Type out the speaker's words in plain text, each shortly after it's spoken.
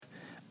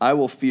I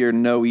will fear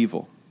no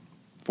evil,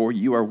 for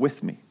you are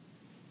with me.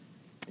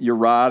 Your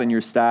rod and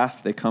your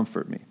staff, they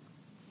comfort me.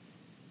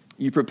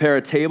 You prepare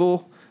a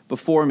table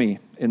before me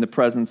in the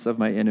presence of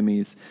my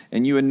enemies,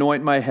 and you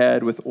anoint my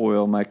head with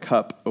oil. My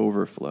cup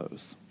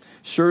overflows.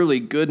 Surely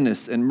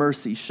goodness and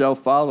mercy shall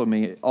follow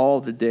me all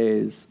the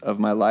days of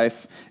my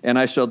life, and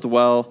I shall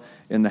dwell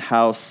in the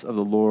house of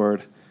the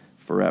Lord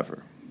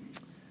forever.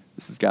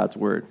 This is God's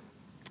word.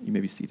 You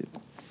may be seated.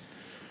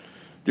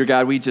 Dear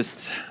God, we do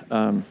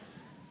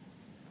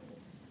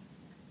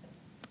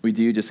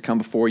just come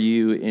before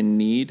you in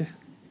need,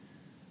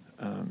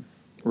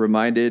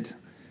 reminded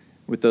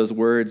with those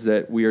words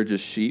that we are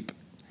just sheep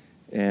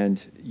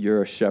and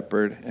you're a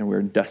shepherd and we're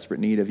in desperate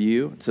need of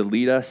you to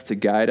lead us, to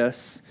guide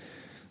us,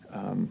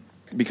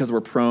 because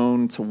we're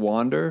prone to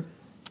wander.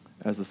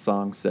 As the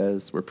song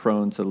says, we're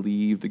prone to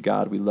leave the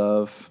God we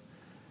love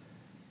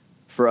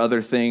for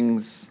other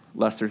things,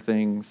 lesser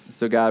things.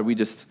 So God, we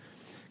just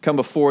come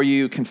before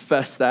you,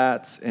 confess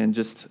that, and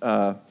just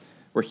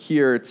we're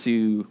here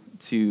to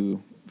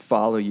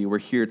follow you. We're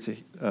here to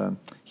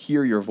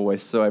hear your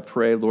voice. So I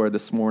pray, Lord,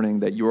 this morning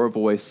that your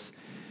voice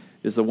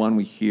is the one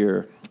we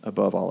hear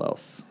above all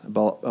else,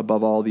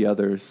 above all the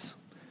others.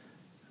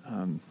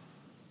 And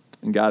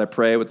God, I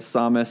pray with the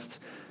psalmist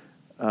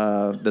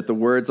that the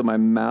words of my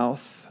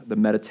mouth, the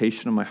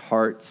meditation of my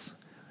heart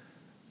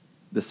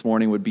this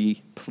morning would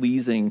be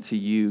pleasing to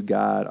you,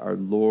 God, our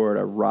Lord,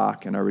 our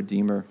rock, and our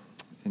Redeemer.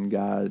 And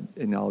God,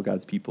 and all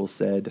God's people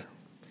said,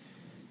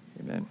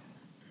 amen.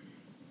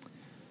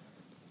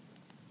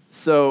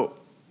 So,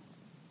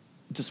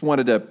 just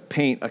wanted to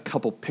paint a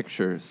couple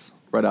pictures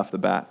right off the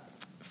bat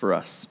for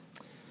us.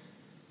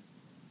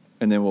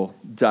 And then we'll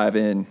dive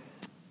in.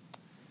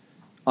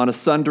 On a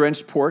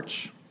sun-drenched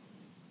porch,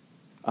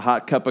 a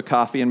hot cup of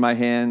coffee in my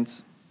hand,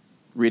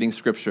 reading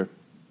scripture.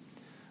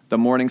 The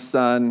morning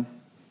sun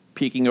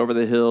peeking over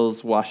the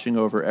hills, washing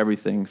over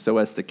everything so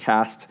as to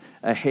cast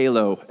a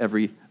halo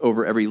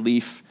over every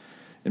leaf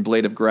and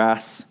blade of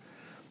grass.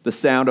 The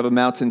sound of a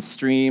mountain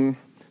stream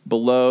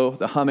below,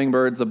 the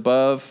hummingbirds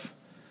above,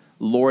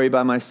 Lori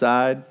by my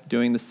side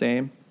doing the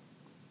same.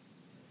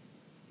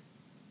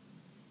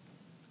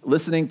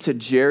 Listening to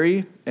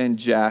Jerry and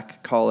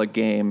Jack call a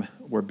game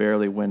we're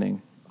barely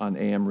winning on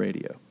AM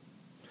radio.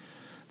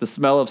 The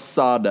smell of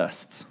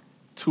sawdust,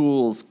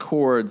 tools,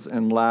 cords,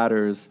 and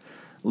ladders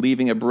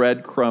leaving a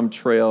breadcrumb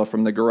trail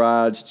from the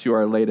garage to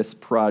our latest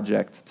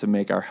project to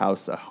make our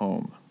house a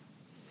home.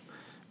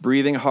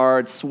 Breathing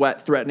hard,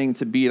 sweat threatening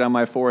to bead on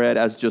my forehead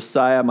as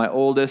Josiah, my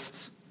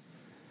oldest,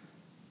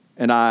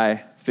 and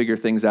I figure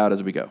things out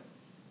as we go.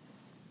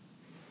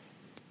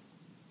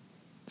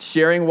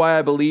 Sharing why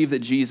I believe that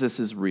Jesus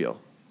is real.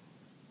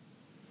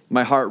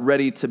 My heart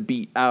ready to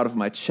beat out of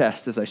my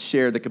chest as I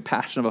share the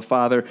compassion of a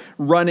father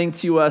running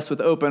to us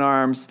with open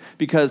arms,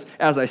 because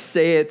as I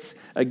say it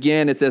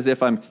again, it's as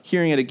if I'm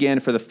hearing it again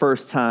for the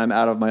first time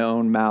out of my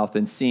own mouth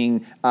and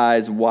seeing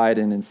eyes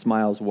widen and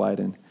smiles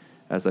widen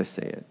as I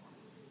say it.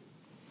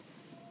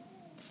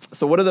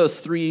 So what do those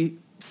three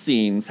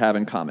scenes have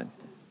in common?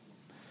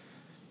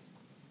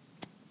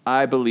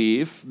 I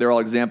believe they're all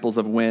examples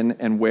of when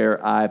and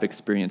where I've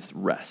experienced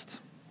rest.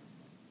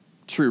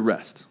 True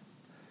rest.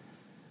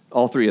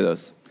 All three of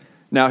those.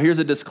 Now, here's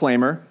a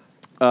disclaimer.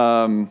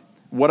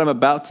 What I'm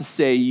about to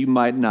say, you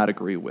might not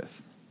agree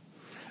with.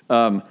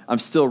 I'm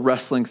still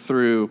wrestling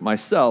through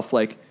myself,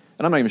 and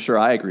I'm not even sure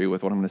I agree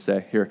with what I'm going to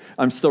say here.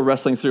 I'm still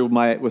wrestling through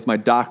with my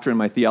doctrine,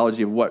 my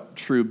theology of what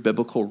true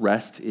biblical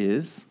rest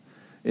is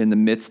in the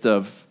midst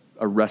of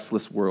a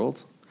restless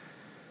world.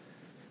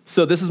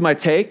 So this is my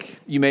take.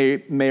 You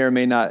may or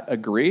may not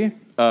agree.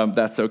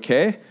 That's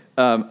okay.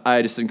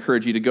 I just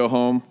encourage you to go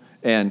home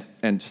and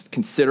just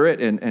consider it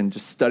and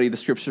just study the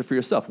scripture for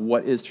yourself.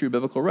 What is true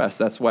biblical rest?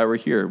 That's why we're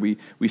here.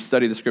 We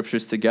study the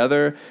scriptures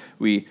together.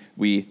 We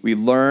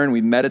learn,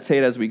 we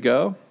meditate as we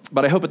go.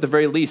 But I hope at the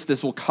very least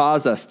this will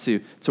cause us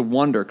to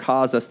wonder,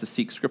 cause us to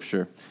seek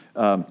scripture.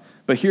 But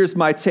here's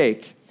my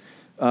take.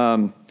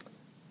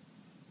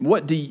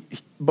 What do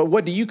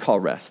you call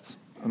rest?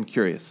 I'm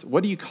curious.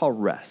 What do you call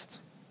rest?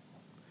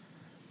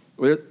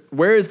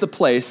 Where is the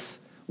place,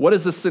 what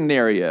is the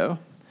scenario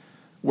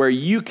where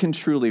you can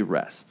truly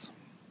rest?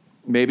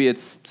 Maybe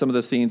it's some of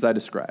the scenes I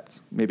described.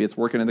 Maybe it's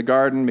working in the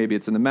garden. Maybe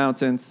it's in the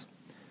mountains.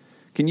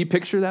 Can you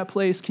picture that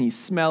place? Can you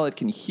smell it?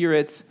 Can you hear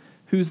it?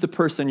 Who's the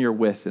person you're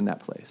with in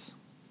that place?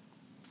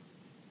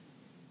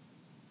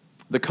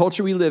 The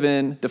culture we live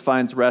in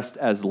defines rest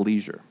as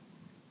leisure.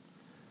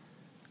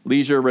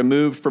 Leisure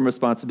removed from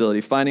responsibility,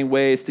 finding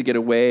ways to get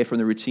away from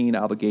the routine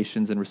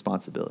obligations and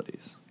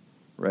responsibilities,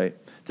 right?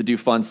 To do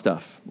fun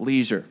stuff,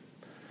 leisure.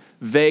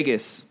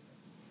 Vegas,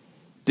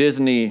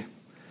 Disney,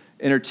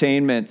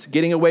 entertainment,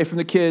 getting away from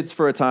the kids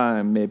for a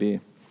time,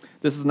 maybe.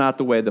 This is not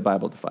the way the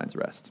Bible defines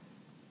rest.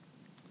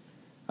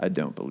 I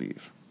don't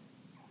believe.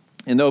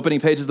 In the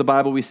opening pages of the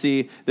Bible, we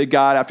see that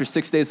God, after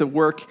 6 days of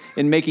work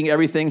in making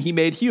everything, he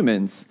made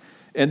humans.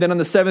 And then on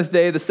the seventh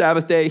day, the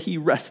Sabbath day, he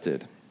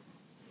rested.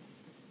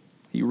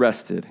 He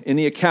rested. In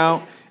the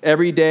account,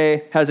 every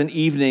day has an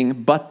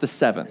evening but the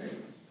seventh.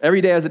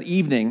 Every day has an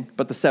evening,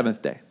 but the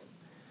seventh day.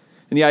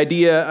 And the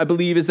idea, I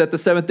believe, is that the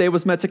seventh day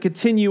was meant to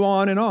continue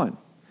on and on.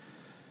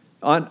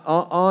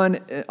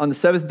 On the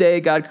seventh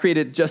day, God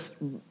created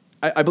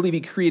I believe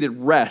he created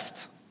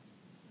rest.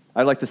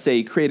 I'd like to say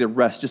he created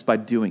rest just by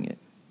doing it.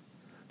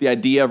 The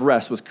idea of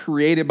rest was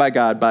created by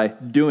God by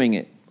doing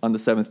it on the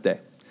seventh day.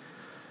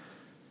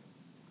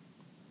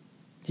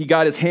 He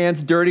got his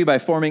hands dirty by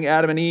forming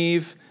Adam and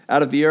Eve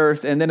out of the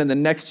earth. And then in the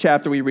next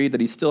chapter, we read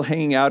that he's still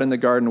hanging out in the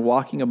garden,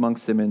 walking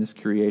amongst them in his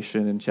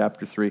creation in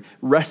chapter 3.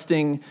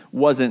 Resting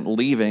wasn't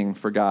leaving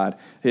for God.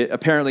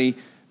 Apparently,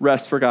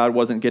 rest for God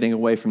wasn't getting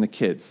away from the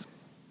kids.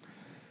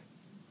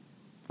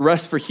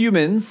 Rest for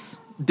humans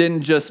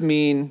didn't just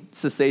mean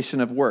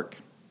cessation of work.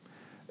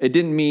 It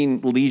didn't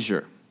mean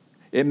leisure.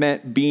 It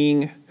meant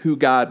being who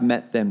God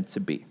meant them to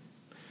be,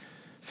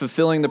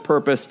 fulfilling the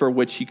purpose for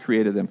which he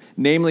created them,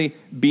 namely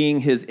being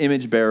his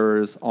image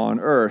bearers on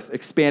earth,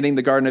 expanding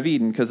the Garden of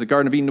Eden, because the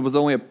Garden of Eden was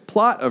only a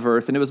plot of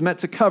earth, and it was meant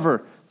to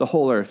cover the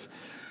whole earth.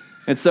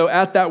 And so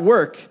at that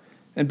work,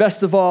 and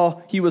best of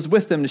all, he was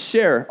with them to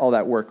share all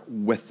that work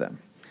with them.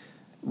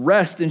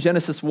 Rest in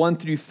Genesis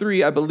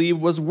 1-3, I believe,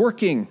 was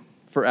working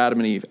for Adam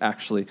and Eve,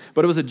 actually.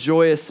 But it was a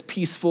joyous,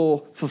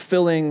 peaceful,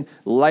 fulfilling,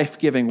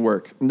 life-giving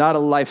work, not a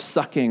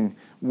life-sucking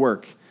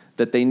work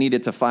that they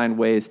needed to find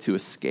ways to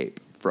escape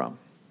from.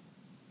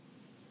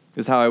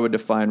 Is how I would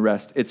define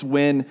rest. It's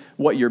when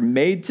what you're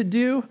made to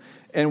do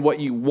and what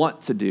you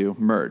want to do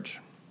merge.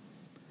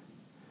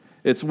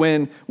 It's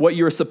when what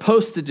you're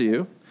supposed to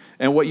do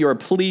and what you are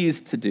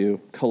pleased to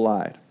do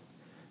collide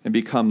and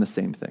become the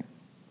same thing.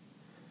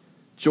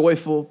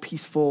 Joyful,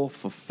 peaceful,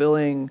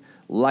 fulfilling,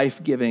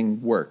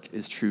 life-giving work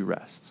is true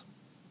rest.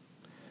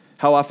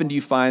 How often do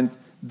you find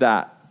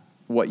that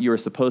what you're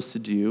supposed to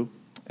do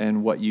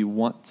and what you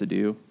want to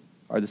do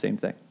are the same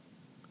thing?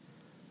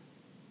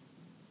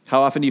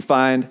 How often do you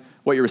find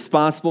what you're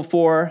responsible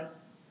for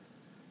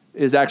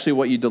is actually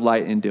what you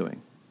delight in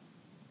doing?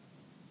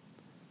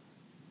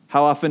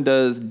 How often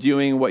does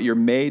doing what you're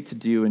made to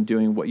do and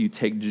doing what you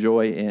take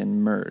joy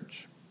in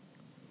merge?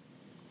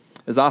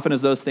 As often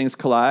as those things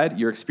collide,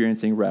 you're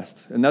experiencing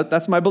rest. And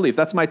that's my belief.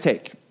 That's my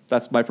take.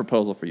 That's my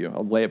proposal for you.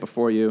 I'll lay it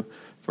before you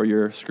for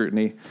your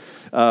scrutiny.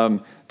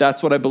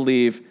 That's what I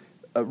believe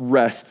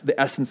rest, the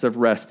essence of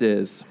rest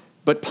is.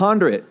 But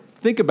ponder it.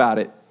 Think about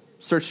it.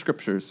 Search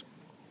scriptures.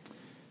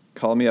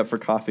 Call me up for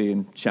coffee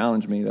and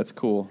challenge me. That's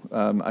cool.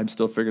 I'm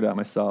still figuring it out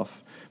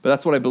myself. But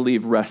that's what I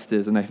believe rest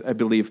is. And I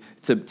believe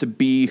to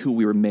be who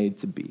we were made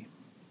to be.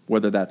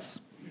 Whether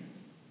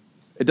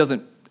it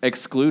doesn't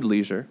exclude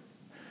leisure,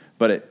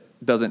 but it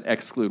doesn't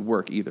exclude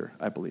work either,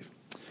 I believe.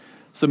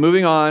 So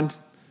moving on,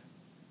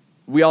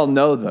 we all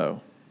know,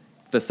 though,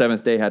 the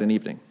seventh day had an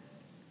evening,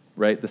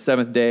 right? The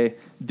seventh day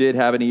did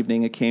have an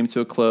evening. It came to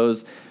a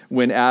close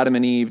when Adam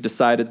and Eve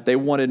decided they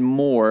wanted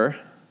more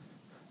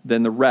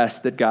than the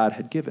rest that God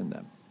had given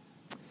them.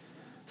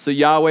 So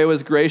Yahweh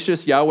was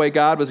gracious. Yahweh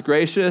God was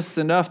gracious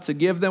enough to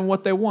give them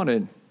what they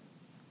wanted.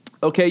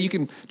 Okay, you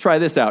can try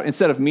this out.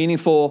 Instead of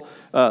meaningful,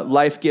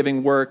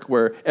 life-giving work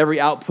where every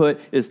output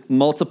is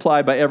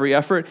multiplied by every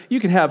effort, you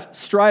can have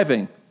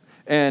striving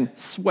and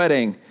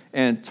sweating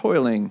and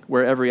toiling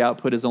where every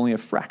output is only a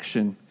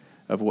fraction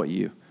of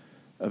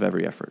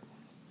every effort.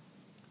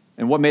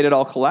 And what made it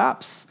all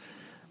collapse?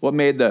 What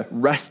made the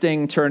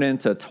resting turn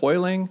into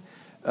toiling?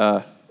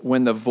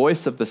 When the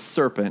voice of the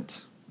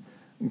serpent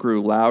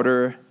grew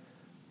louder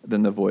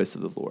than the voice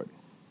of the Lord.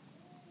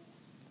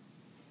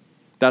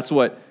 That's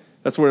where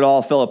it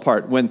all fell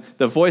apart. When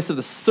the voice of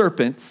the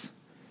serpent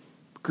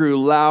grew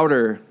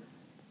louder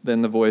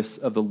than the voice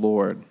of the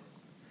Lord.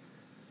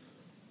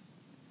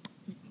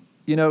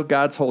 You know,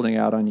 God's holding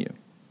out on you.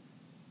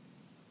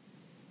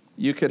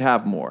 You could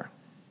have more.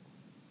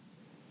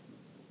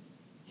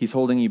 He's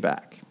holding you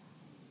back.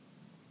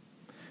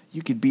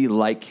 You could be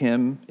like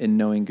him in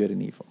knowing good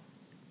and evil.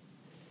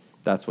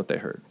 That's what they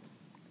heard.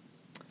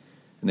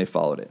 And they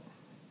followed it.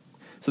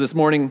 So this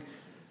morning,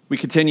 we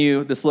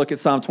continue this look at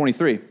Psalm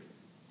 23.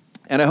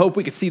 And I hope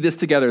we could see this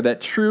together,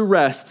 that true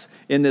rest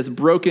in this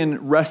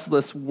broken,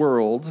 restless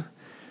world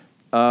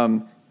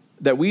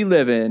that we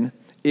live in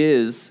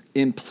is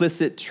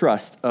implicit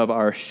trust of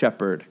our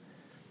shepherd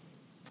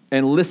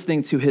and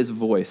listening to his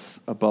voice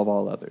above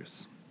all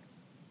others.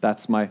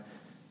 That's my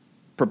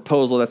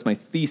proposal. That's my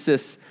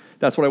thesis.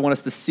 That's what I want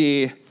us to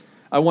see.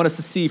 I want us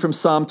to see from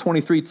Psalm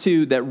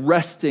 23:2 that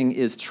resting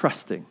is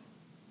trusting.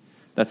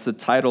 That's the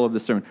title of the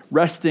sermon.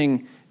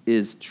 Resting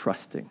is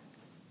trusting.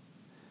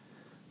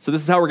 So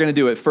this is how we're going to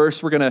do it.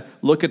 First, we're going to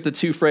look at the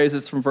two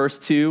phrases from verse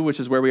 2, which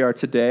is where we are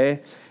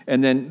today.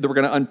 And then we're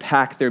going to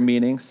unpack their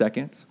meaning.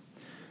 Second,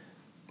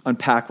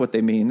 unpack what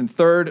they mean. And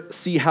third,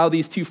 see how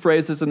these two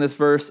phrases in this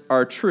verse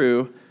are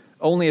true,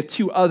 only if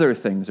two other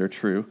things are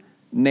true,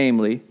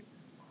 namely,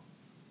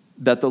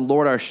 that the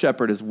Lord our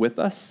shepherd is with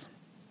us,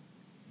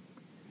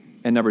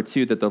 and number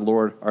two, that the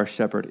Lord our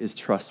shepherd is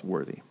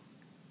trustworthy.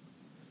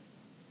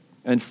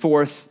 And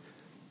fourth,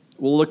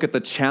 we'll look at the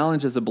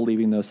challenges of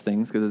believing those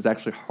things, because it's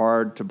actually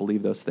hard to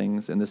believe those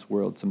things in this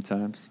world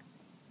sometimes.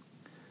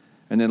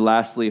 And then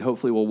lastly,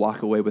 hopefully we'll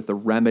walk away with the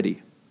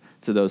remedy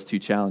to those two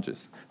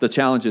challenges. The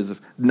challenges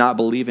of not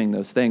believing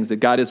those things, that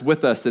God is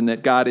with us and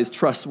that God is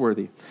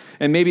trustworthy.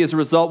 And maybe as a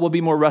result, we'll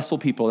be more restful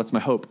people. That's my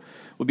hope.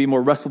 We'll be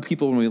more restful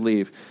people when we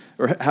leave,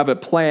 or have a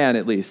plan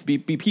at least. Be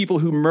people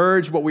who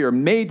merge what we are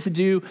made to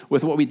do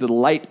with what we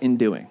delight in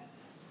doing.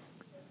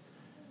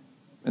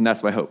 And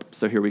that's my hope.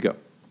 So here we go.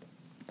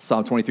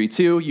 Psalm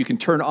 23:2. You can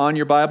turn on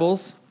your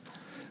Bibles,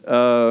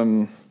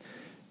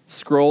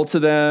 scroll to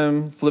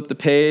them, flip the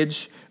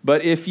page.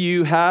 But if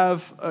you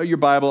have your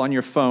Bible on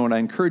your phone, I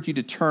encourage you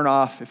to turn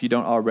off, if you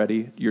don't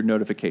already, your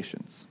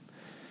notifications.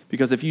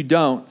 Because if you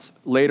don't,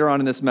 later on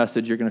in this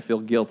message, you're going to feel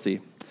guilty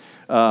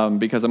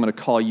because I'm going to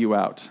call you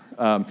out.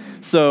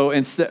 So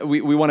instead, we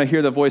want to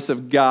hear the voice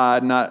of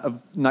God,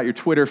 not your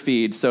Twitter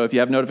feed. So if you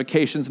have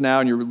notifications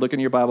now and you're looking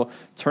at your Bible,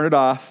 turn it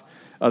off.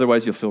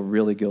 Otherwise, you'll feel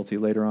really guilty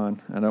later on.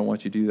 I don't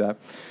want you to do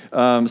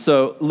that.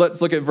 So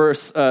let's look at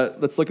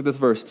this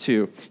verse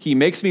 2. He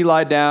makes me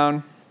lie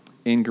down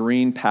in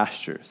green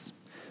pastures,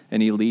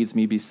 and he leads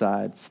me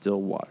beside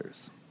still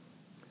waters.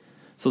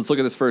 So let's look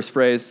at this first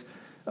phrase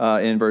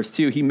in verse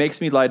 2. He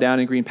makes me lie down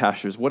in green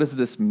pastures. What does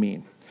this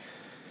mean?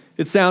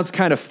 It sounds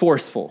kind of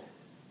forceful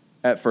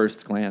at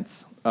first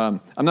glance. I'm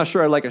not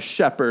sure I like a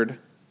shepherd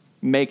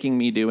making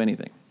me do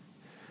anything,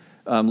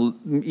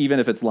 even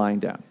if it's lying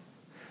down.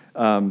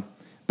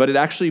 But it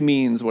actually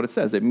means what it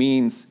says. It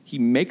means he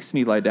makes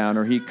me lie down,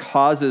 or he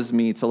causes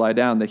me to lie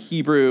down. The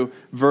Hebrew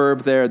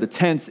verb there, the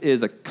tense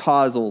is a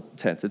causal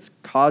tense. It's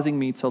causing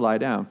me to lie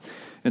down.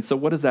 And so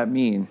what does that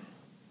mean?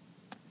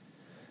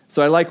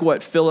 So I like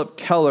what Philip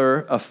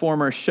Keller, a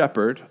former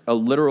shepherd, a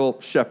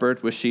literal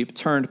shepherd with sheep,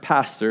 turned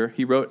pastor,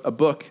 he wrote a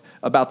book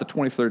about the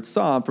 23rd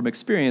Psalm from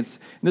experience.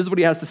 And this is what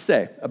he has to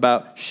say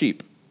about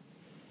sheep.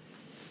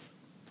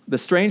 The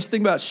strange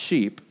thing about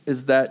sheep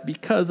is that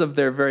because of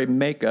their very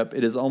makeup,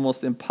 it is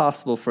almost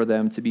impossible for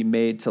them to be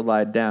made to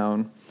lie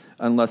down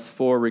unless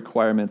 4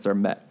 requirements are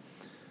met.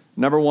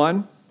 Number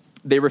 1,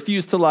 they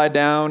refuse to lie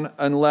down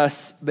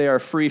unless they are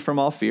free from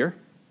all fear.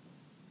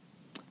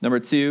 Number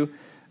 2,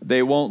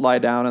 they won't lie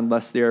down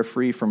unless they are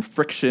free from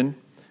friction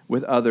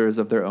with others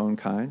of their own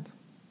kind.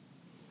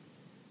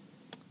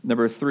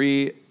 Number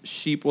 3,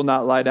 sheep will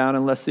not lie down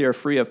unless they are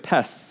free of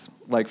pests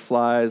like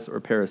flies or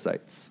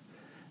parasites.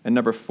 And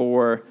number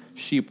 4,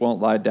 sheep won't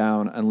lie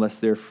down unless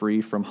they're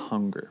free from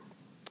hunger.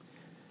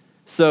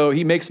 So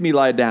he makes me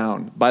lie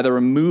down by the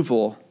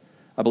removal,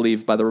 I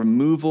believe, by the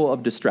removal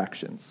of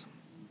distractions,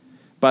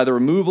 by the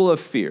removal of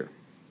fear.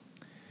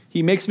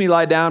 He makes me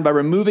lie down by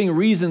removing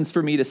reasons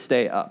for me to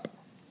stay up.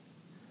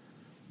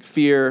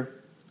 Fear,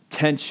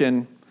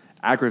 tension,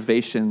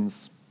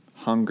 aggravations,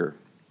 hunger.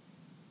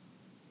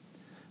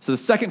 So the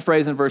second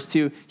phrase in verse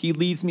 2, he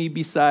leads me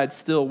beside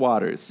still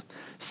waters.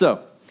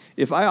 So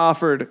if I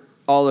offered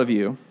all of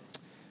you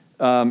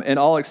an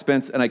all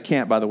expense, and I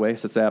can't, by the way,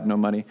 since I have no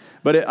money,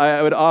 but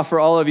I would offer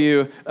all of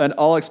you an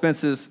all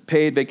expenses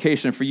paid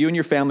vacation for you and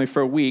your family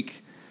for a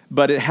week,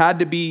 but it had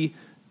to be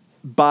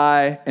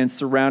by and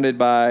surrounded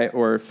by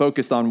or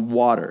focused on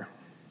water.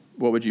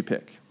 What would you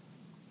pick?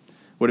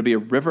 Would it be a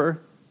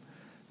river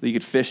that you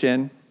could fish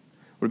in?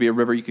 Would it be a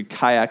river you could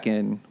kayak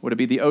in? Would it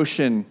be the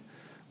ocean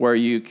where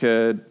you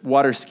could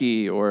water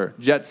ski or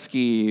jet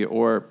ski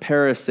or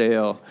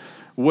parasail?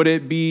 Would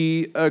it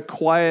be a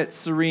quiet,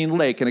 serene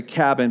lake and a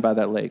cabin by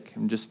that lake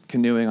and just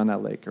canoeing on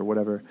that lake or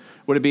whatever?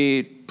 Would it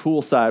be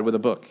poolside with a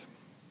book?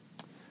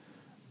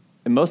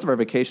 In most of our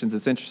vacations,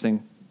 it's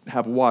interesting,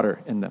 have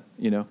water in them,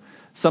 you know.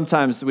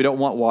 Sometimes we don't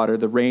want water,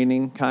 the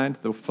raining kind,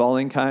 the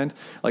falling kind,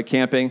 like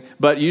camping.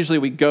 But usually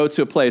we go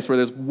to a place where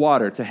there's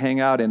water to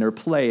hang out in or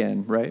play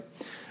in, right?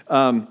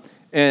 And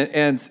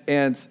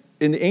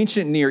in the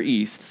ancient Near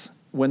East,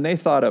 when they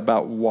thought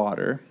about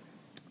water,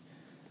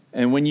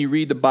 and when you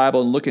read the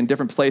Bible and look in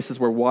different places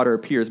where water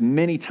appears,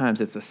 many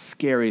times it's a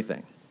scary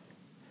thing.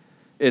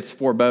 It's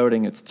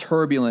foreboding, it's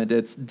turbulent,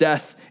 it's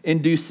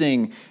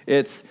death-inducing,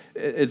 that's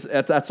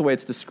the way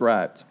it's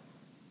described.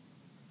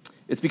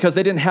 It's because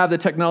they didn't have the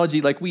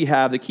technology like we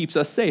have that keeps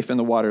us safe in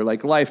the water,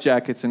 like life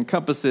jackets and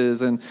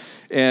compasses and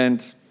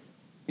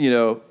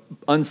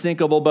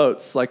unsinkable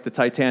boats like the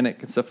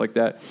Titanic and stuff like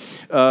that.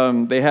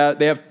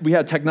 We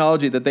had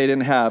technology that they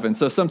didn't have, and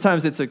so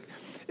sometimes it's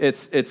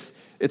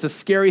a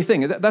scary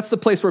thing. That's the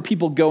place where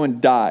people go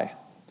and die.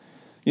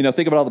 You know,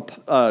 think about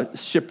all the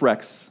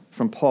shipwrecks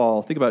from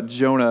Paul. Think about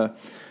Jonah.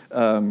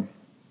 But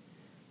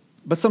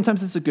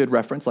sometimes it's a good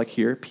reference, like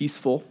here,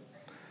 peaceful,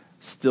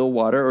 still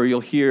water. Or you'll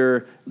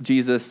hear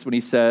Jesus when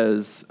he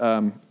says,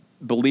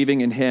 believing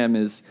in him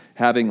is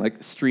having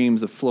like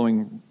streams of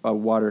flowing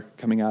water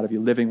coming out of you,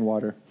 living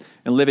water.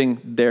 And living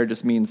there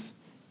just means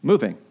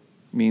moving,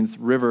 means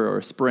river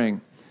or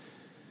spring.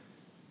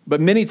 But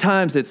many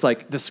times it's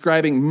like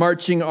describing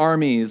marching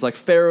armies, like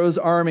Pharaoh's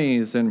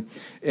armies, and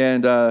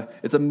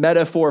it's a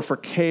metaphor for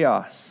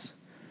chaos.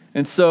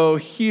 And so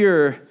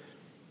here,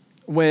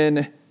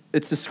 when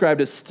it's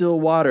described as still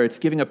water, it's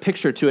giving a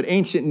picture to an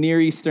ancient Near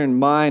Eastern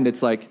mind.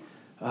 It's like,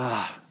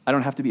 I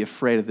don't have to be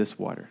afraid of this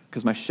water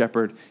because my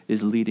shepherd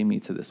is leading me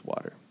to this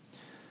water.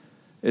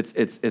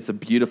 It's a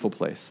beautiful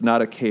place,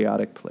 not a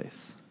chaotic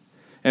place.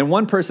 And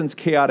one person's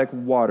chaotic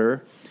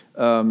water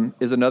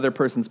is another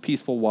person's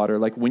peaceful water.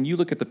 Like when you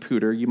look at the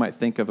Poudre, you might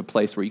think of a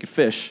place where you could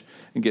fish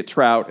and get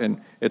trout,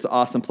 and it's an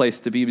awesome place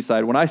to be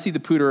beside. When I see the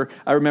Poudre,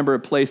 I remember a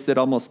place that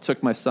almost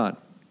took my son.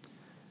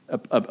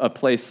 A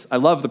place, I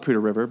love the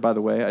Poudre River, by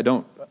the way.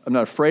 I'm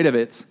not afraid of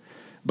it,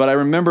 but I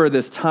remember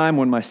this time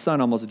when my son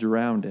almost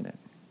drowned in it.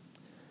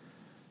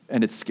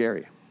 And it's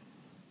scary.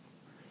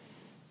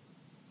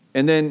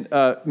 And then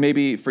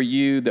maybe for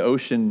you, the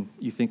ocean,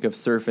 you think of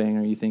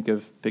surfing, or you think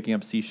of picking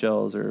up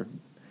seashells or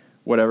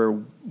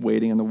whatever,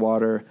 wading in the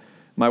water.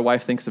 My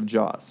wife thinks of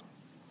Jaws.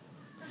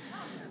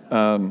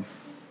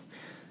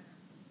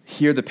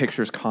 Here the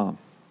picture's calm.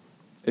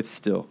 It's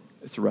still.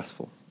 It's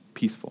restful,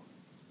 peaceful.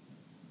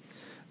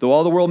 Though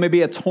all the world may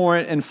be a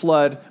torrent and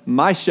flood,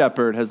 my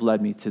shepherd has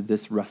led me to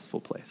this restful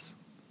place.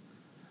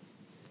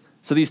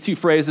 So these two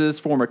phrases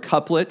form a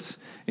couplet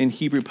in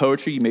Hebrew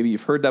poetry. Maybe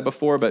you've heard that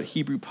before, but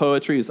Hebrew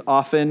poetry is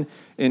often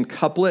in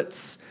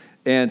couplets,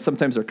 and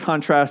sometimes they're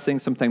contrasting,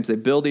 sometimes they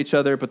build each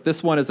other, but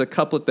this one is a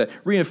couplet that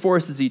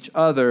reinforces each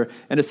other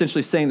and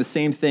essentially saying the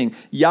same thing.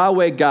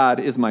 Yahweh God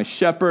is my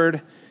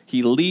shepherd.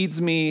 He leads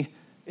me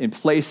in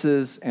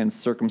places and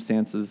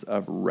circumstances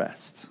of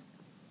rest.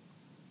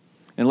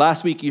 And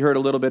last week you heard a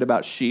little bit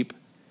about sheep,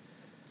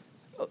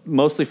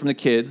 mostly from the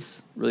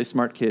kids, really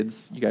smart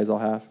kids you guys all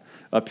have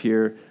up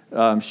here.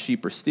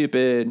 Sheep are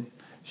stupid,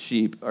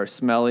 sheep are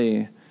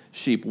smelly,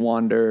 sheep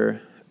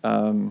wander,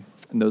 and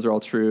those are all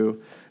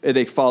true.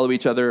 They follow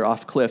each other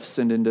off cliffs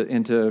and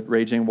into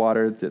raging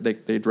water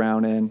that they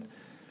drown in.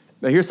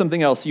 But here's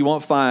something else. You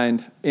won't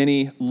find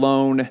any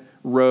lone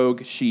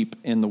rogue sheep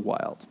in the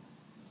wild.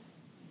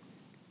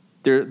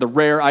 They're the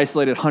rare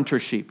isolated hunter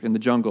sheep in the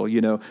jungle,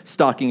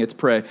 stalking its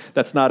prey.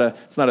 It's not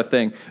a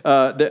thing.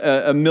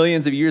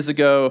 Millions of years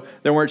ago,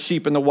 there weren't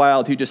sheep in the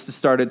wild who just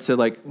started to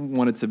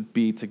wanted to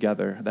be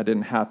together. That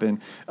didn't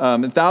happen.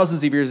 And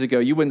thousands of years ago,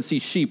 you wouldn't see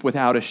sheep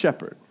without a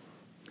shepherd.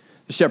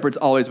 The shepherd's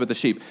always with the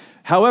sheep.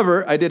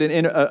 However,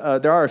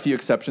 there are a few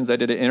exceptions. I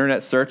did an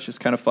internet search. It's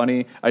kind of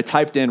funny. I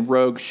typed in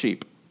rogue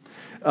sheep,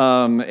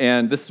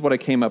 and this is what I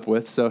came up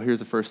with. So here's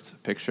the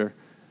first picture.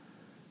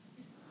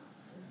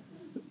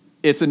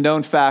 It's a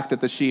known fact that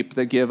the sheep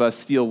that give us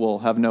steel wool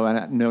have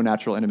no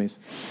natural enemies.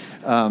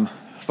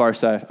 Far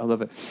side, I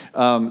love it.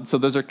 So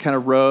those are kind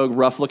of rogue,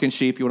 rough-looking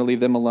sheep. You want to leave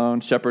them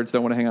alone. Shepherds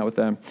don't want to hang out with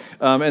them.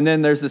 And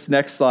then there's this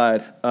next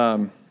slide.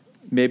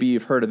 Maybe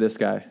you've heard of this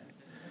guy,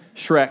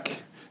 Shrek.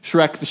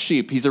 Shrek the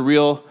sheep. He's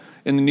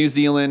in New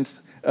Zealand.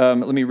 Let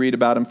me read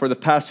about him. For the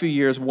past few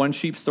years, one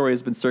sheep story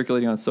has been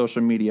circulating on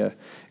social media.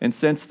 And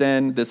since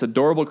then, this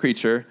adorable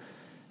creature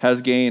has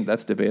gained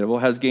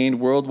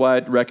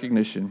worldwide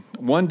recognition.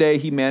 One day,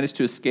 he managed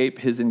to escape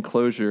his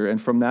enclosure,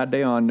 and from that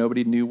day on,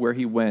 nobody knew where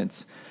he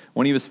went.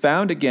 When he was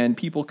found again,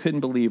 people couldn't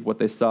believe what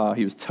they saw.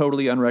 He was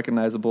totally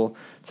unrecognizable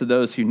to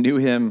those who knew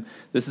him.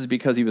 This is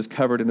because he was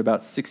covered in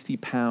about 60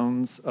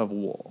 pounds of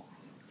wool.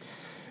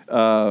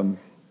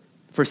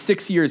 For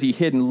 6 years, he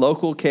hid in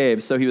local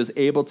caves, so he was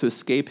able to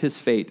escape his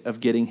fate of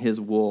getting his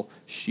wool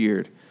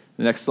sheared.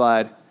 The next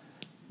slide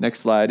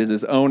is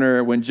his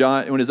owner. When his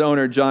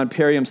owner, John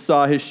Perriam,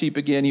 saw his sheep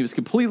again, he was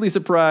completely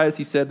surprised.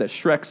 He said that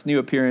Shrek's new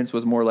appearance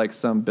was more like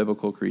some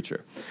biblical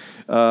creature.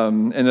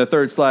 And the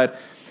third slide,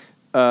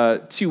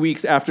 2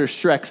 weeks after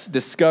Shrek's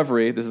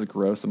discovery, this is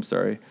gross, I'm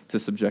sorry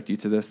to subject you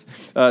to this.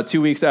 2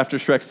 weeks after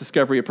Shrek's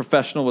discovery, a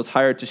professional was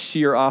hired to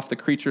shear off the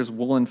creature's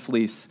woolen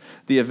fleece.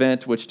 The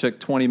event, which took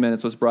 20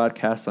 minutes, was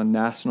broadcast on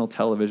national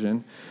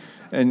television.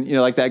 And,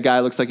 that guy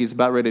looks like he's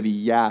about ready to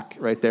yak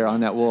right there on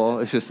that wool.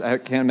 It's just, I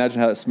can't imagine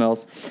how it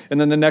smells. And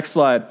then the next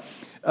slide.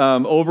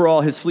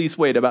 Overall, his fleece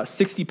weighed about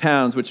 60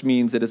 pounds, which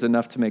means it is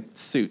enough to make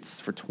suits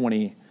for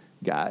 20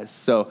 guys.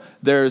 So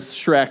there's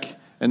Shrek,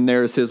 and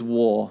there's his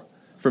wool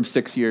from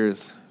 6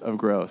 years of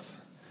growth.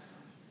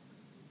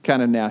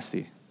 Kind of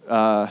nasty.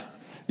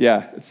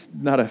 It's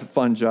not a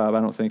fun job,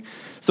 I don't think.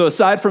 So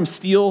aside from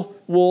steel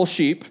wool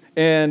sheep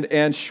and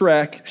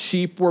Shrek,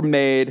 sheep were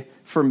made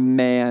for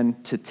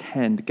man to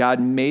tend.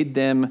 God made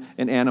them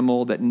an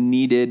animal that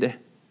needed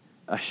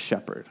a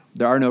shepherd.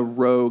 There are no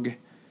rogue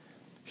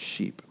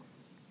sheep.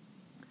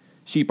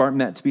 Sheep aren't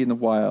meant to be in the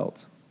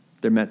wild.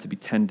 They're meant to be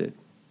tended.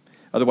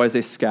 Otherwise,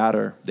 they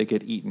scatter, they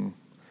get eaten,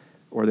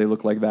 or they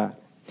look like that.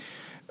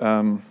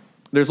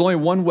 There's only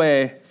one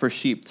way for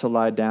sheep to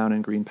lie down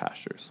in green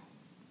pastures.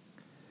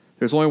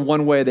 There's only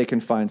one way they can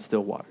find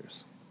still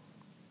waters.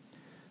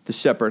 The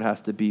shepherd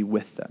has to be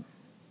with them.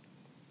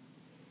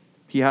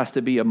 He has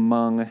to be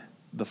among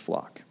the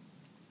flock.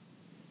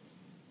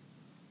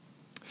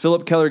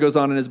 Philip Keller goes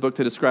on in his book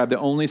to describe the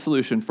only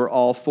solution for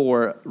all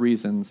four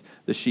reasons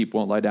the sheep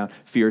won't lie down: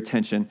 fear,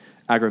 tension,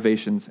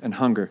 aggravations, and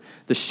hunger.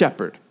 The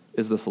shepherd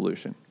is the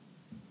solution.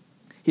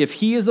 If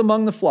he is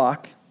among the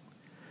flock,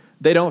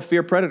 they don't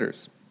fear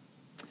predators.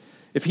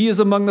 If he is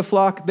among the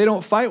flock, they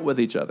don't fight with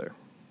each other.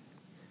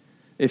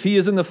 If he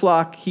is in the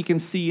flock, he can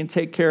see and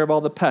take care of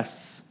all the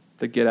pests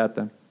that get at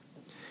them.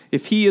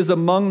 If he is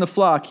among the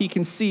flock, he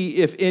can see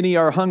if any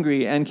are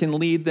hungry and can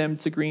lead them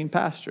to green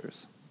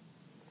pastures.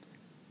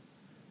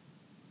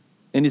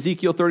 In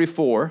Ezekiel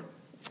 34,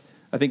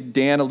 I think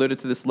Dan alluded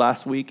to this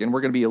last week, and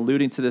we're going to be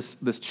alluding to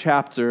this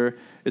chapter.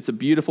 It's a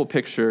beautiful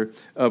picture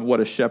of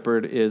what a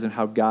shepherd is and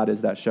how God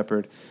is that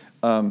shepherd.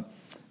 But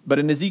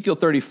in Ezekiel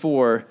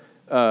 34,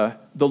 the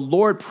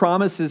Lord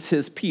promises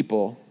his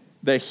people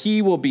that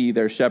he will be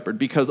their shepherd,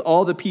 because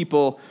all the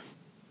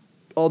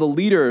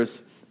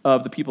leaders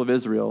of the people of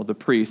Israel, the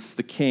priests,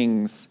 the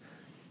kings,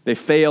 they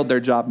failed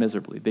their job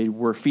miserably. They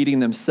were feeding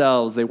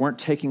themselves. They weren't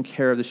taking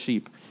care of the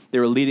sheep. They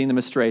were leading them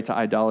astray to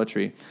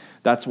idolatry.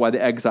 That's why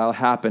the exile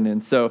happened.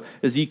 And so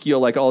Ezekiel,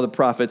 like all the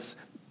prophets,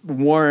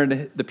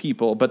 warned the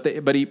people. But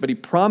he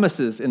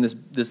promises in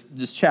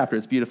this chapter.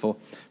 It's beautiful.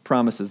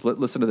 Promises.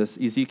 Listen to this.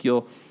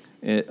 Ezekiel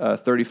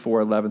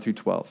 34, 11 through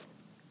 12.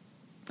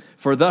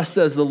 For thus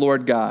says the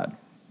Lord God,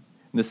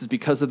 and this is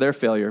because of their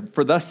failure.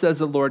 For thus says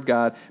the Lord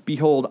God,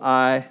 behold,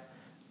 I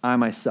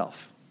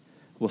myself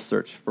will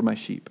search for my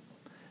sheep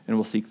and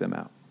will seek them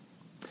out.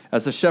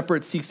 As a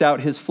shepherd seeks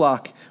out his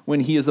flock when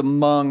he is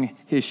among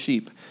his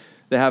sheep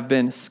that have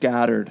been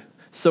scattered,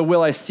 so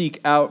will I seek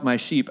out my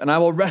sheep, and I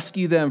will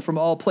rescue them from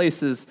all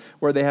places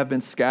where they have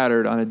been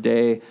scattered on a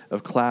day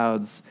of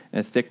clouds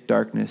and thick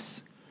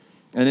darkness.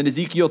 And in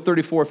Ezekiel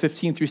 34,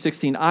 15 through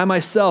 16, I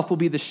myself will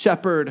be the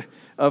shepherd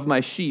of my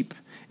sheep,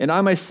 and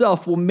I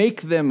myself will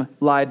make them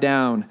lie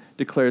down,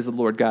 declares the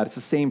Lord God. It's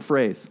the same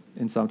phrase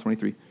in Psalm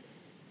 23.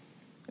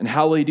 And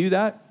how will he do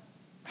that?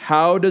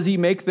 How does he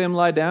make them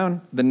lie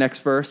down? The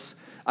next verse,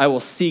 I will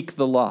seek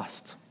the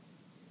lost,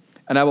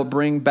 and I will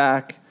bring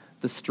back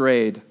the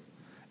strayed,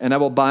 and I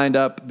will bind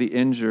up the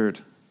injured,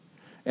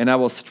 and I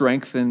will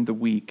strengthen the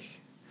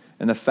weak,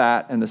 and the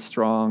fat and the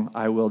strong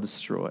I will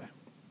destroy.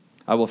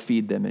 I will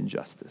feed them in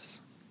justice.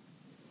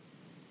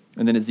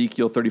 And then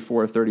Ezekiel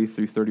 34, 30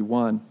 through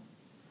 31.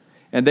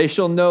 And they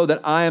shall know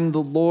that I am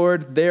the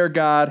Lord their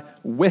God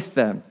with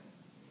them.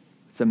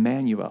 It's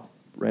Emmanuel,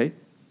 right?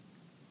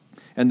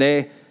 And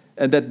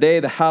that they,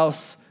 the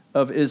house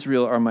of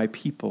Israel, are my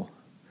people,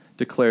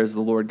 declares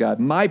the Lord God.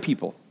 My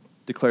people,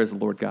 declares the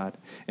Lord God.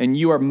 And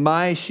you are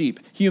my sheep,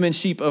 human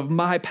sheep of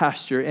my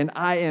pasture, and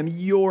I am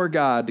your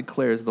God,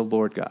 declares the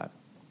Lord God.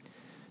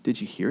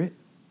 Did you hear it?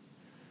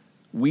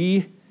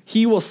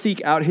 He will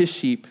seek out his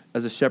sheep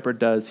as a shepherd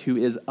does, who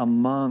is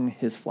among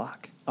his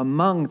flock,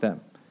 among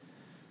them.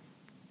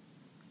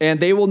 And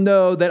they will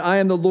know that I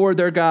am the Lord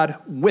their God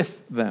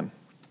with them.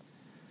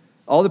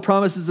 All the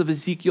promises of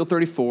Ezekiel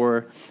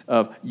 34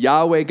 of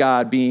Yahweh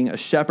God being a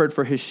shepherd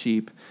for his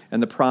sheep,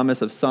 and the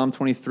promise of Psalm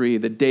 23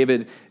 that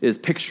David is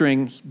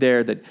picturing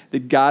there,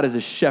 that God is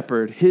a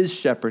shepherd,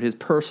 his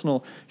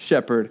personal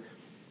shepherd,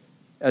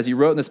 as he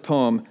wrote in this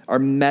poem, are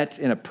met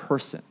in a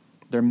person.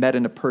 They're met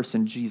in a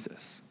person,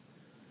 Jesus.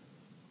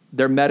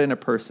 They're met in a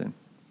person.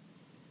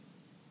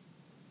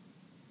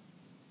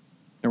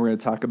 And we're going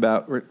to talk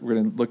about, we're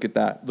going to look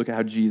at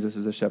how Jesus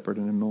is a shepherd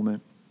in a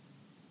moment.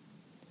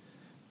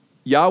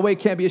 Yahweh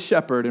can't be a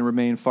shepherd and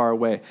remain far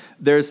away.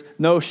 There's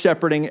no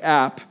shepherding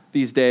app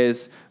these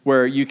days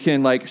where you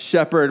can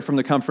shepherd from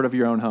the comfort of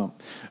your own home.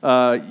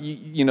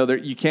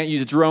 You can't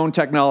use drone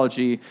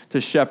technology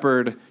to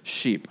shepherd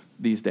sheep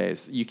these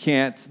days. You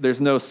can't, there's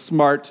no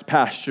smart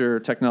pasture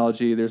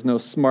technology. There's no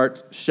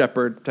smart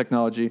shepherd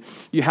technology.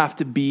 You have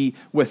to be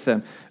with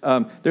them.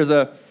 There's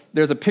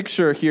a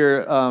picture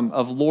here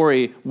of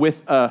Lori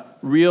with a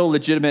real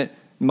legitimate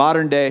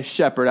modern-day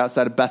shepherd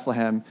outside of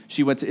Bethlehem.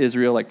 She went to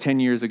Israel 10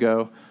 years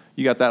ago.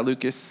 You got that,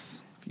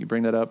 Lucas? If you can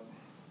bring that up.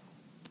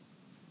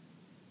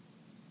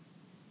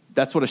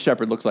 That's what a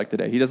shepherd looks like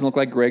today. He doesn't look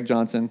like Greg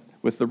Johnson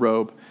with the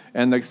robe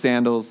and the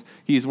sandals.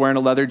 He's wearing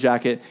a leather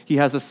jacket. He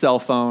has a cell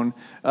phone.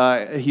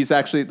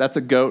 That's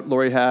a goat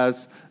Lori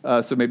has.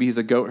 So maybe he's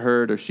a goat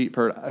herd or sheep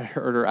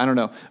herder. I don't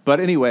know.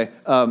 But anyway,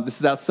 this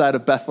is outside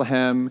of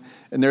Bethlehem,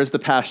 and there's the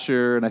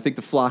pasture, and I think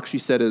the flock, she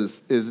said,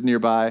 is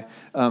nearby.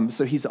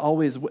 So he's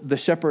always, the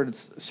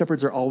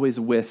shepherds are always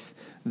with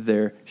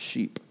their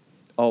sheep.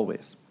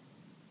 Always.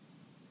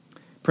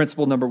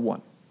 Principle number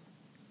 1.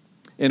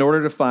 In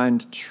order to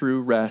find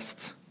true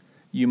rest,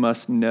 you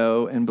must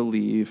know and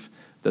believe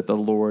that the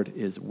Lord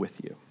is with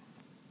you.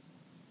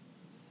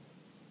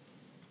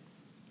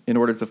 In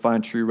order to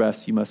find true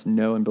rest, you must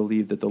know and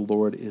believe that the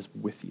Lord is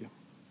with you.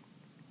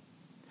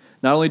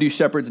 Not only do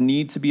shepherds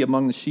need to be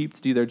among the sheep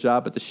to do their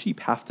job, but the sheep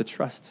have to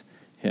trust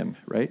him,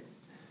 right?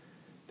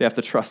 They have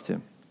to trust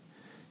him.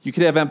 You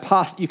could have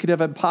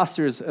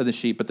imposters of the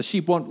sheep, but the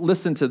sheep won't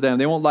listen to them.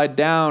 They won't lie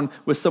down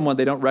with someone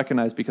they don't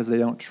recognize because they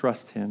don't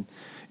trust him.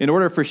 In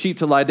order for sheep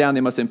to lie down,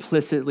 they must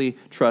implicitly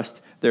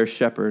trust their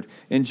shepherd.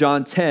 In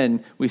John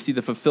 10, we see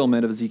the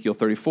fulfillment of Ezekiel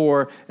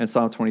 34 and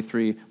Psalm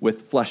 23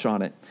 with flesh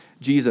on it.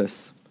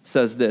 Jesus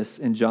says this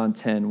in John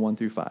 10, 1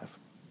 through 5.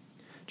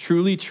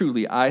 Truly,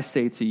 truly, I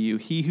say to you,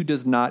 he who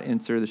does not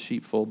enter the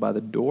sheepfold by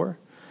the door,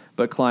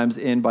 but climbs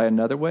in by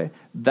another way,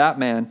 that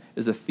man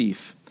is a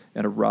thief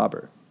and a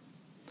robber.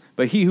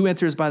 But he who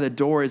enters by the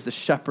door is the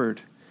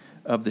shepherd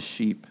of the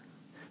sheep.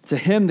 To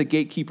him the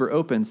gatekeeper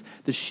opens.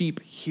 The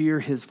sheep hear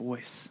his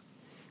voice,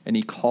 and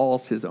he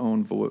calls his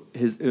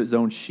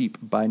own sheep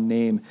by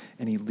name,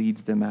 and he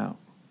leads them out.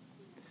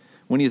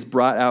 When he has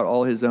brought out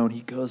all his own,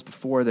 he goes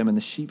before them, and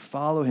the sheep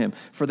follow him,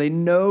 for they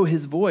know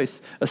his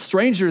voice. A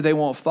stranger they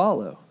won't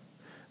follow,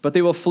 but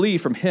they will flee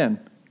from him,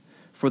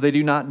 for they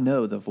do not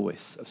know the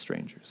voice of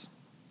strangers.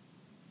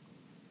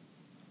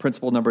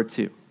 Principle number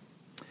 2.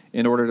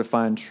 In order to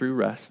find true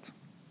rest,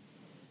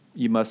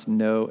 you must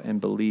know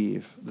and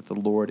believe that the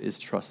Lord is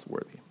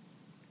trustworthy.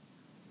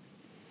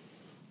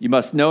 You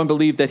must know and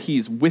believe that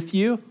he's with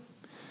you,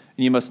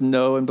 and you must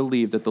know and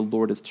believe that the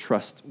Lord is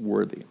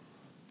trustworthy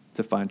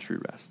to find true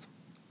rest.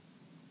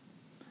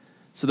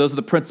 So those are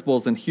the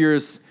principles, and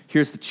here's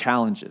the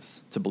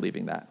challenges to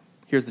believing that.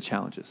 Here's the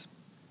challenges.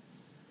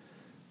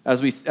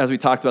 As we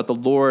talked about, the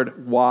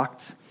Lord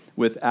walked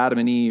with Adam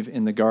and Eve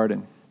in the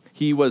garden.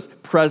 He was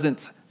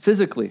present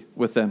physically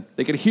with them.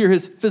 They could hear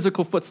his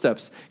physical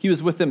footsteps. He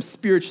was with them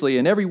spiritually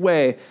in every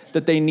way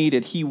that they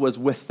needed. He was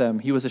with them.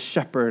 He was a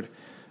shepherd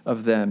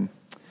of them.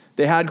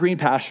 They had green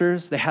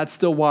pastures. They had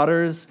still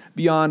waters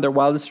beyond their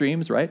wildest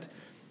dreams, right?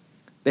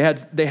 They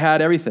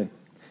had everything.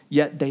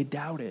 Yet they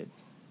doubted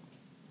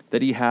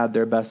that he had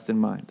their best in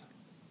mind.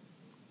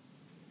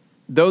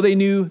 Though they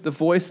knew the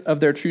voice of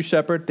their true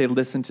shepherd, they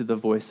listened to the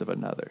voice of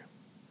another.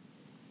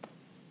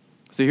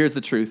 So here's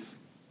the truth.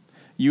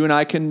 You and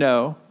I can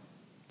know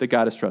that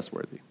God is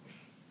trustworthy.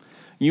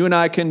 You and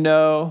I can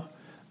know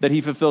that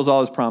he fulfills all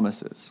his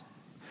promises.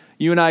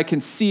 You and I can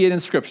see it in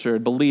Scripture,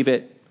 believe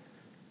it.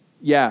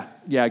 Yeah,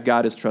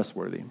 God is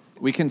trustworthy.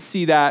 We can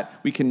see that,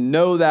 we can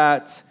know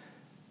that,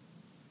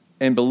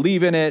 and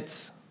believe in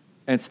it,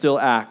 and still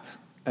act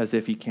as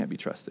if he can't be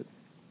trusted.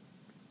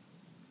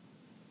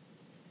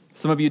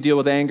 Some of you deal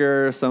with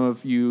anger, some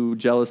of you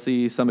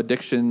jealousy, some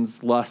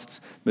addictions,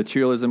 lust,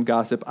 materialism,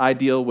 gossip. I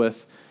deal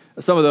with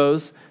some of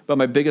those, but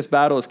my biggest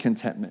battle is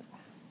contentment.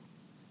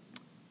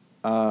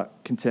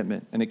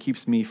 And it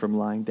keeps me from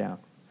lying down.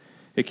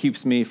 It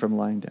keeps me from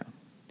lying down.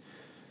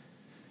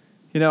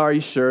 You know, are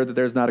you sure that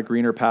there's not a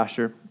greener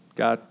pasture,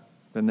 God,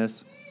 than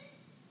this?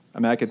 I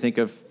mean, I can think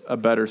of a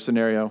better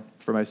scenario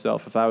for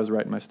myself if I was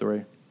writing my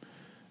story.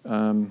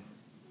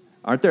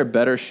 Aren't there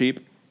better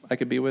sheep I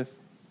could be with?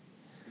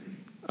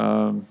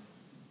 I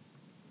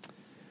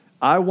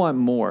want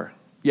more.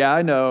 Yeah,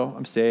 I know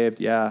I'm saved.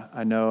 Yeah,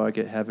 I know I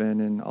get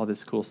heaven and all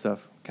this cool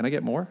stuff. Can I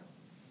get more?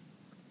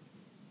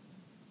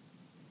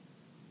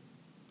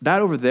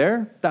 That over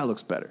there, that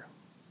looks better.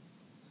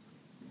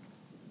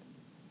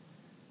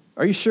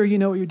 Are you sure you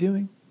know what you're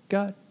doing,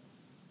 God?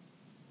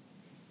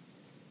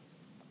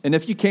 And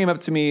if you came up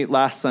to me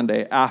last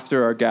Sunday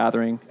after our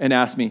gathering and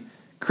asked me,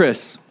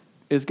 Chris,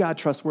 is God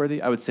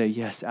trustworthy? I would say,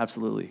 yes,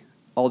 absolutely.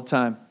 All the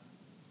time.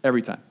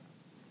 Every time.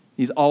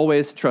 He's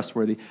always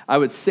trustworthy. I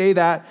would say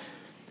that.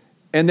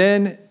 And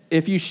then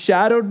if you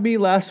shadowed me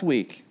last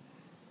week,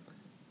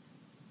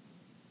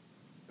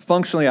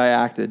 functionally I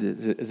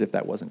acted as if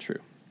that wasn't true.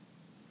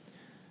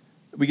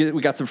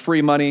 We got some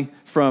free money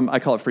from, I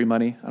call it free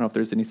money. I don't know if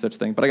there's any such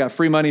thing, but I got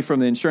free money from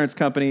the insurance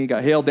company,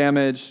 got hail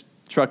damage.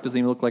 Truck doesn't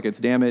even look like it's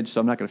damaged,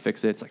 so I'm not going to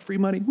fix it. It's like free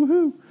money,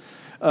 woohoo.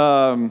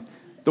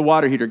 The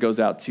water heater goes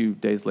out 2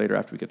 days later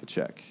after we get the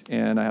check,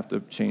 and I have to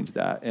change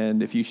that.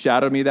 And if you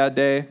shadowed me that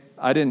day,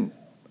 I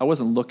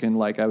wasn't looking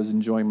like I was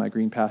enjoying my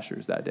green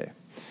pastures that day.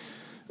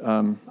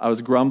 I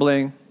was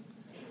grumbling.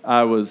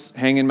 I was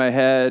hanging my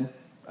head.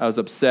 I was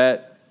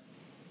upset.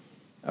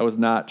 I was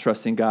not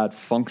trusting God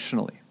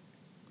functionally.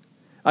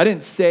 I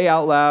didn't say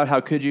out loud, how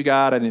could you,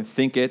 God? I didn't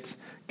think it.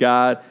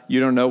 God, you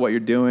don't know what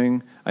you're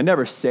doing. I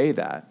never say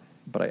that,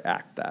 but I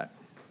act that.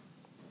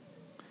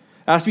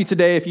 Ask me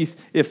today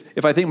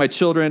if I think my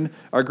children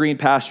are green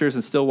pastures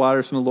and still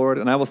waters from the Lord,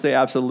 and I will say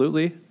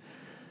absolutely.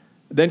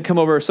 Then come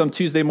over some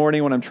Tuesday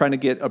morning when I'm trying to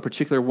get a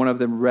particular one of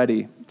them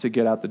ready to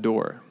get out the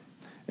door,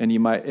 and it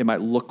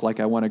might look like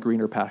I want a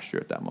greener pasture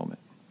at that moment.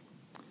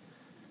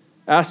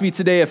 Ask me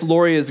today if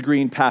Lori is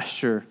green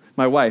pasture,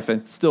 my wife,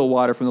 and still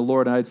water from the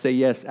Lord, and I'd say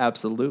yes,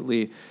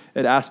 absolutely.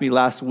 It asked me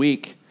last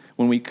week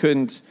when we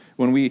couldn't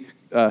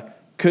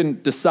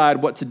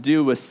decide what to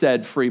do with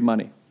said free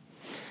money.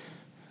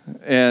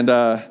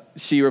 And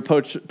she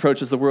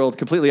approaches the world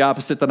completely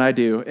opposite than I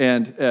do.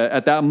 And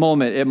at that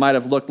moment, it might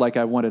have looked like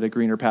I wanted a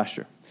greener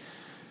pasture.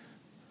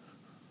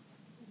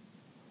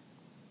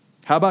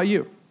 How about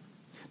you?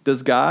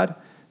 Does God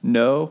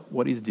know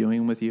what he's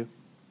doing with you?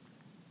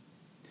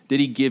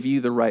 Did he give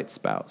you the right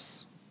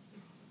spouse?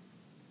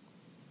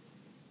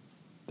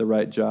 The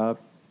right job?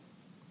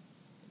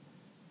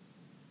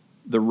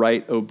 The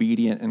right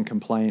obedient and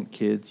compliant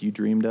kids you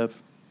dreamed of?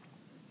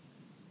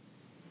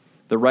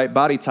 The right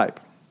body type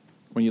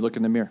when you look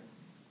in the mirror?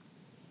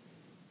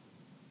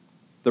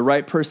 The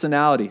right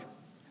personality?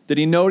 Did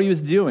he know what he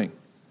was doing?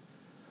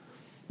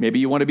 Maybe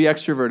you want to be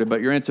extroverted,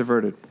 but you're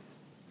introverted.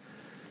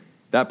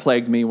 That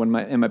plagued me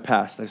in my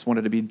past. I just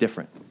wanted to be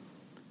different.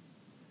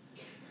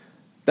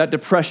 That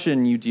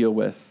depression you deal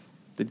with,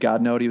 did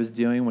God know what he was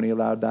doing when he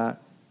allowed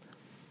that?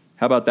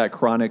 How about that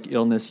chronic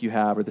illness you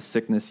have or the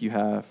sickness you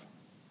have?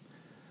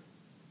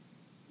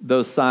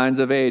 Those signs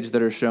of age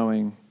that are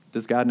showing,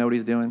 does God know what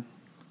he's doing?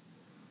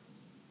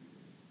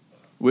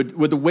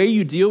 Would the way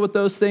you deal with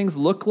those things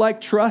look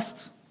like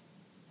trust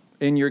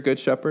in your good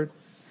shepherd?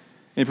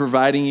 in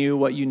providing you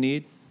what you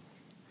need?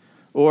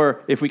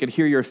 Or if we could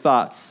hear your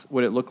thoughts,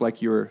 would it look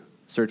like you're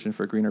searching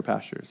for greener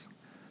pastures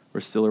or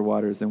stiller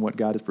waters than what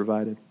God has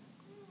provided?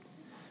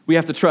 We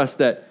have to trust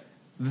that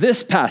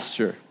this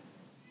pasture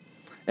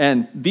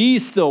and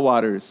these still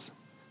waters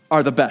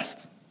are the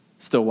best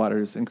still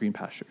waters and green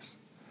pastures.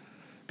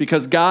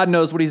 Because God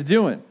knows what he's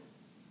doing,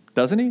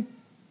 doesn't he?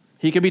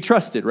 He can be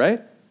trusted,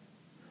 right?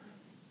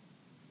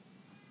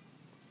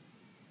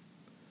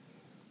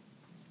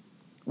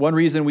 One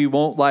reason we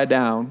won't lie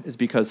down is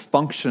because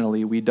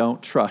functionally we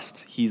don't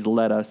trust he's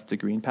led us to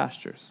green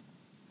pastures.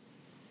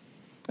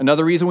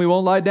 Another reason we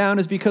won't lie down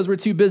is because we're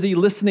too busy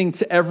listening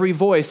to every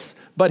voice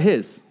but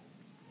his.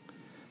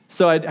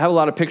 So I have a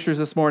lot of pictures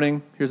this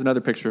morning. Here's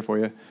another picture for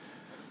you.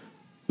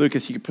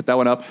 Lucas, you can put that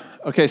one up.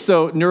 Okay,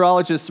 so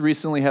neurologists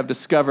recently have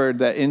discovered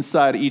that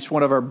inside each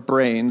one of our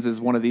brains is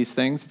one of these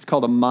things. It's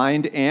called a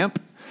mind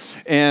amp.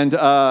 And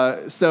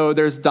so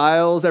there's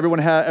dials. Everyone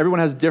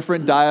has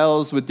different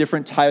dials with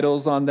different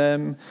titles on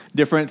them,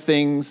 different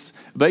things.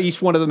 But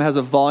each one of them has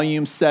a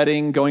volume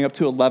setting going up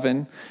to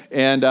 11.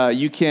 And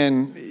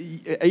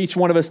each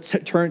one of us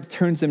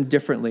turns them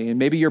differently. And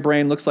maybe your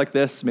brain looks like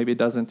this, maybe it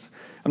doesn't.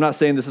 I'm not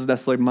saying this is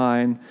necessarily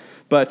mine,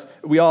 but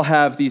we all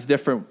have these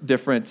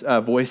different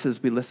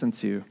voices we listen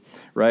to,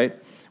 right?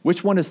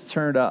 Which one is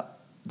turned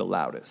up the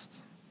loudest?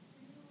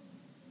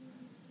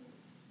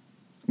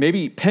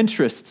 Maybe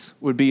Pinterest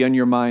would be on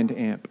your mind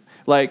amp.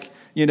 Like,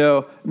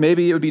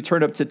 maybe it would be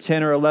turned up to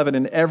 10 or 11,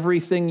 and every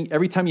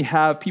time you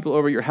have people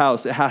over your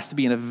house, it has to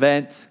be an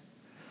event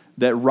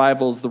that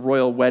rivals the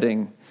royal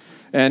wedding.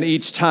 And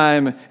each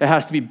time it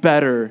has to be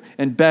better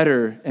and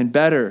better and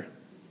better.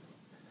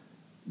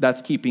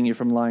 That's keeping you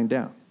from lying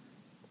down.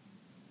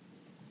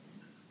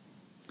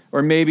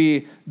 Or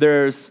maybe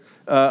there's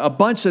a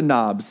bunch of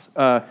knobs.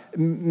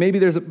 Maybe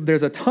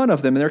there's a ton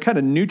of them, and they're kind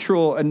of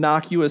neutral,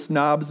 innocuous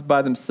knobs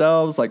by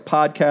themselves, like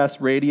podcast,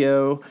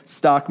 radio,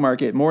 stock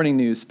market, morning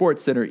news,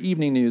 sports center,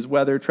 evening news,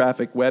 weather,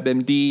 traffic,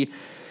 WebMD.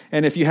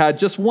 And if you had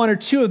just one or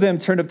two of them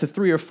turned up to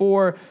 3 or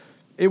 4,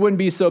 it wouldn't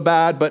be so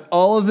bad, but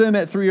all of them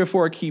at 3 or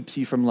 4 keeps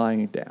you from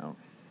lying down.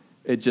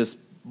 It just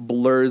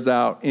blurs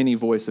out any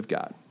voice of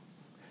God.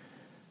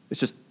 It's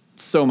just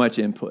so much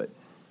input.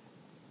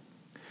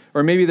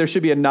 Or maybe there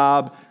should be a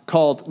knob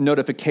called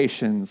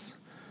notifications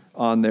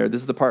on there.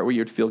 This is the part where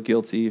you'd feel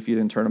guilty if you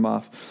didn't turn them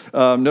off.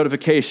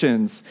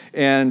 Notifications.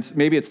 And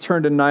maybe it's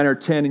turned to 9 or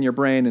 10 in your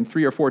brain, and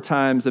 3 or 4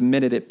 times a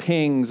minute it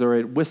pings, or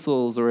it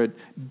whistles, or it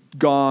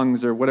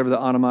gongs, or whatever the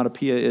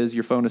onomatopoeia is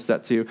your phone is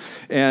set to.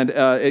 And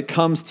it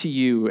comes to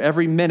you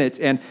every minute.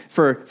 And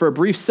for a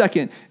brief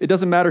second, it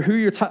doesn't matter who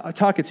you're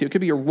talking to. It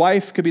could be your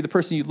wife, it could be the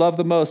person you love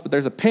the most, but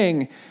there's a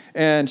ping,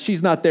 and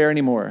she's not there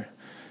anymore.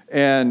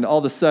 And all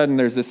of a sudden,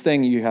 there's this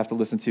thing you have to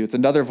listen to. It's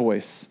another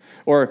voice.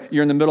 Or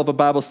you're in the middle of a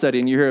Bible study,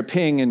 and you hear a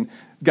ping, and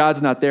God's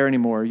not there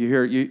anymore. You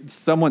hear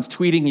someone's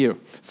tweeting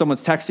you,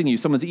 someone's texting you,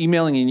 someone's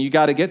emailing you, and you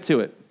got to get to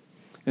it.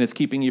 And it's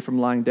keeping you from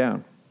lying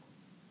down.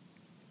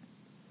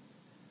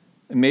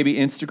 And maybe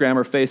Instagram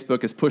or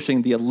Facebook is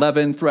pushing the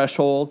 11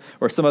 threshold,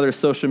 or some other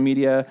social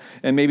media,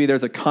 and maybe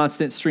there's a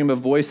constant stream of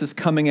voices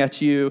coming at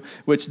you,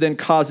 which then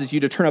causes you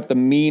to turn up the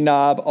me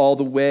knob all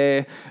the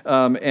way,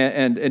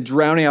 and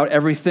drowning out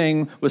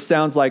everything with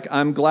sounds like,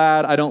 I'm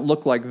glad I don't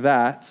look like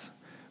that,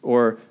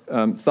 or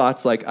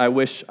thoughts like, I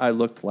wish I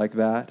looked like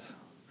that,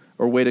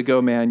 or way to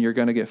go, man, you're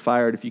going to get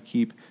fired if you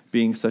keep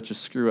being such a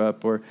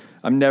screw-up, or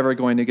I'm never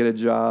going to get a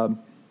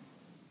job.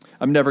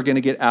 I'm never going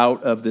to get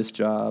out of this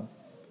job.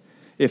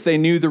 If they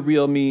knew the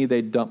real me,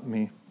 they'd dump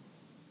me.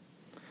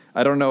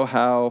 I don't know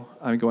how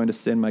I'm going to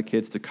send my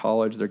kids to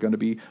college. They're going to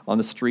be on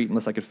the street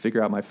unless I could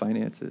figure out my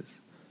finances.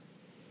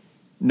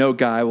 No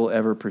guy will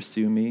ever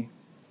pursue me.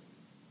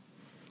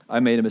 I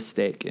made a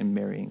mistake in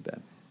marrying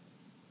them.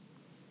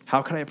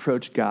 How can I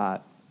approach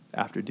God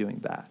after doing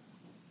that?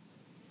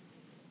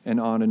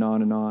 And on and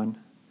on and on.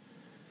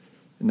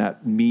 And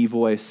that me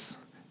voice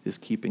is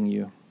keeping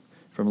you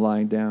from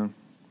lying down.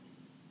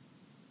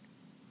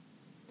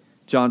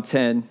 John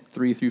 10,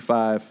 3 through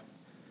 5.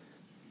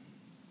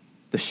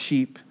 The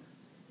sheep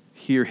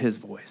hear his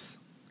voice,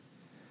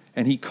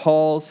 and he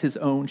calls his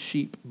own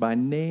sheep by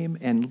name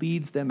and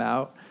leads them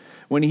out.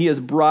 When he has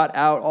brought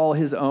out all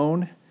his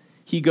own,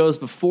 he goes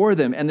before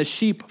them, and the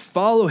sheep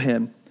follow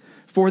him,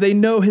 for they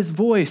know his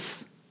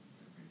voice.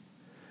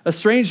 A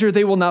stranger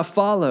they will not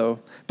follow,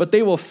 but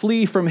they will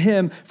flee from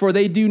him, for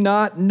they do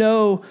not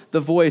know the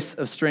voice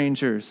of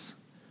strangers.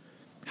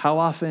 How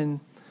often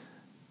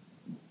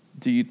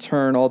do you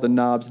turn all the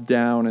knobs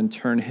down and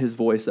turn his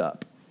voice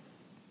up?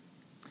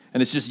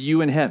 And it's just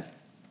you and him.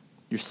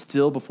 You're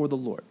still before the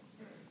Lord.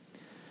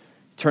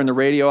 Turn the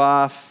radio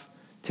off,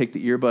 take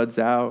the earbuds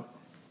out,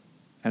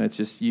 and it's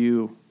just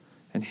you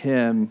and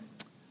him.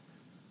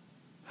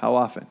 How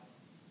often?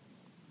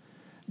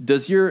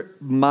 Does your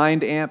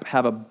mind amp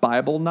have a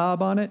Bible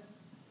knob on it?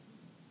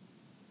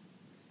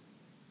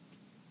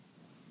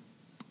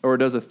 Or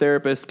does a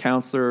therapist,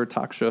 counselor, or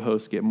talk show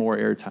host get more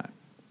airtime?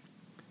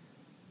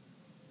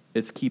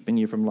 It's keeping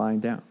you from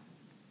lying down.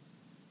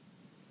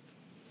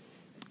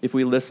 If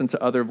we listen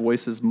to other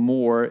voices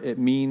more, it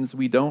means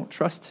we don't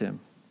trust him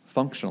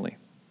functionally.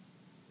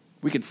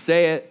 We could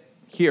say it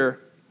here.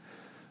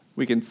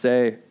 We can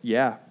say,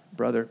 yeah,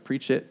 brother,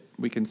 preach it.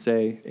 We can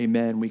say,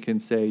 amen. We can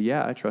say,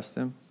 yeah, I trust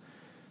him.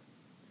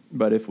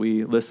 But if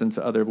we listen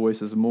to other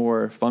voices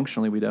more,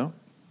 functionally we don't.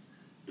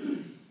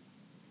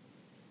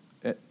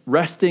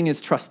 Resting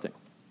is trusting.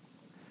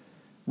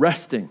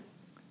 Resting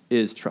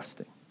is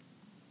trusting.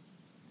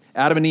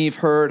 Adam and Eve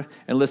heard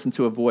and listened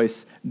to a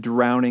voice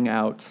drowning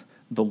out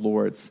the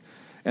Lord's.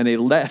 And they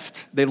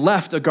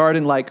left a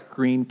garden like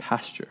green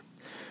pasture,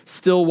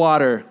 still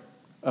water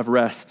of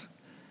rest.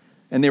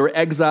 And they were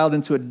exiled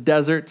into a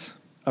desert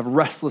of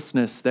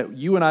restlessness that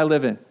you and I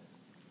live in.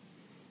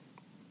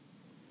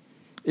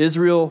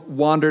 Israel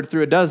wandered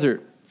through a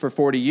desert for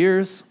 40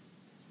 years,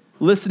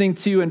 listening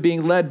to and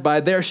being led by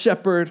their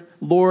shepherd,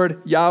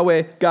 Lord,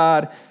 Yahweh,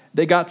 God.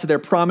 They got to their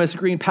promised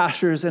green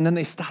pastures, and then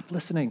they stopped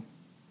listening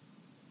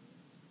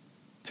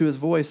to his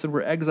voice and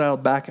were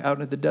exiled back out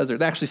into the desert.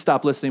 They actually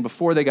stopped listening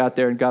before they got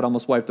there, and God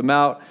almost wiped them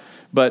out.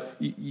 But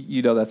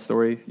you know that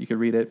story. You could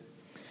read it.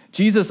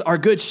 Jesus, our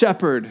good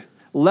shepherd,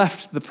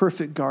 left the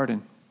perfect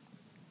garden,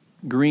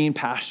 green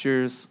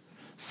pastures,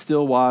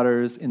 still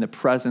waters, in the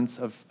presence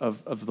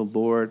of the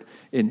Lord,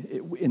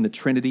 in the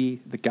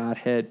Trinity, the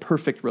Godhead,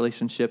 perfect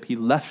relationship. He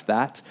left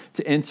that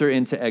to enter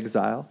into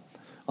exile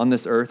on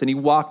this earth, and he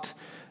walked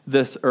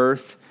this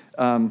earth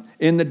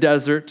in the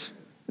desert,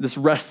 this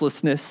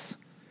restlessness,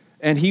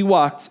 and he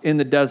walked in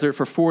the desert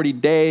for 40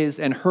 days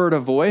and heard a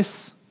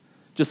voice,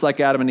 just like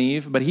Adam and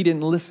Eve, but he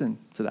didn't listen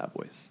to that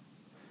voice.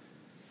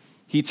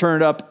 He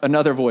turned up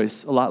another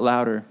voice, a lot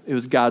louder. It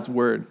was God's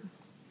word.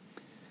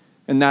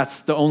 And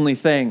that's the only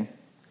thing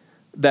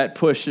that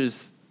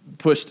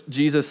pushed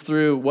Jesus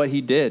through what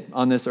he did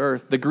on this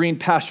earth. The green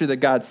pasture that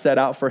God set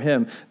out for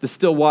him, the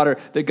still water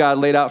that God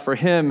laid out for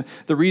him.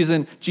 The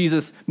reason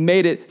Jesus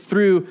made it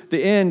through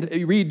the end,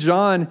 you read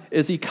John,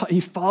 is he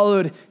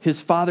followed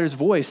his Father's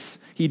voice.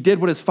 He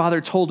did what his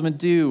Father told him to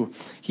do.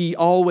 He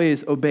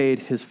always obeyed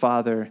his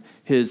Father,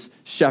 his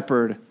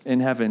shepherd in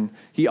heaven.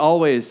 He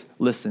always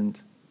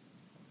listened.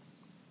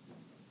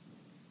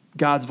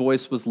 God's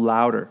voice was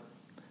louder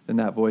than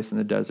that voice in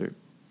the desert.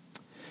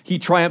 He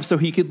triumphed so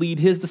he could lead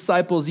his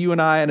disciples, you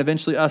and I, and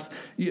eventually us,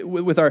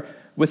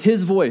 with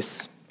his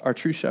voice, our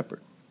true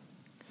shepherd.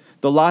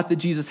 The lot that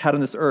Jesus had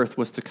on this earth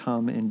was to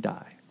come and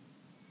die.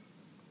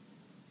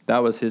 That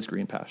was his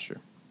green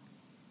pasture.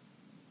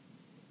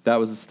 That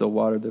was the still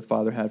water that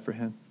Father had for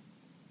him.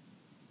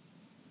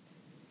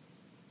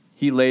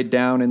 He laid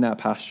down in that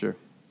pasture.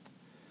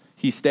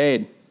 He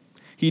stayed.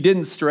 He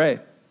didn't stray.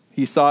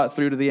 He saw it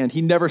through to the end.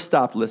 He never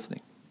stopped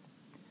listening,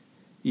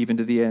 even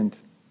to the end.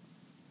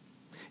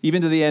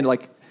 Even to the end,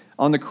 like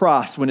on the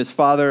cross, when his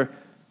Father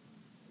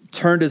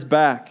turned his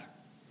back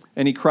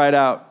and he cried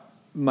out,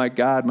 my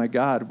God,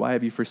 why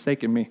have you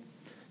forsaken me?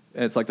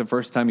 And it's like the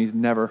first time he's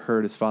never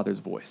heard his Father's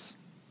voice.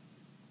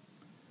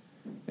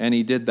 And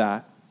he did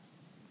that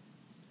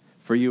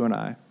for you and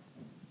I,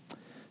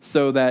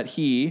 so that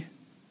he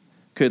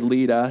could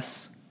lead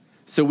us,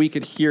 so we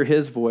could hear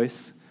his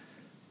voice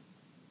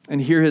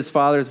and hear his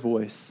Father's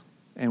voice,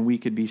 and we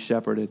could be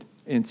shepherded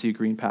into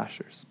green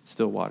pastures,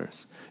 still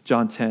waters.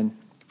 John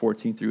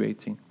 10:14 through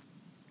 18.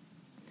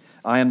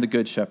 I am the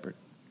good shepherd,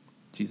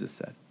 Jesus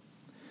said.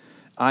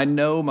 I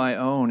know my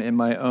own, and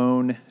my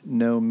own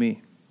know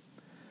me.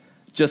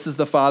 Just as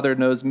the Father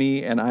knows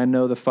me, and I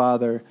know the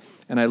Father,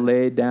 and I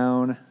lay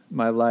down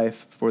my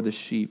life for the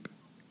sheep.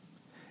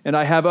 And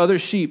I have other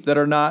sheep that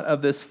are not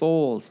of this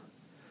fold.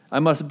 I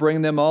must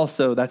bring them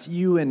also. That's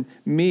you and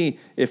me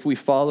if we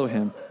follow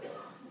him.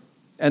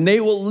 And they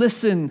will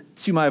listen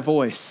to my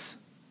voice.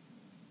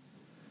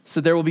 So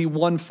there will be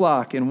one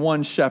flock and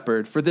one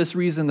shepherd. For this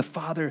reason, the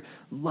Father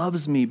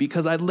loves me,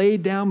 because I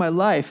laid down my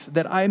life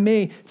that I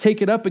may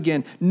take it up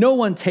again. No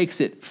one takes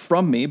it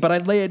from me, but I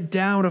lay it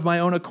down of my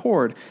own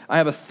accord. I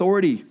have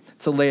authority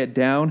to lay it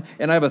down,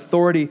 and I have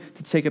authority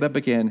to take it up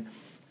again.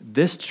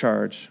 This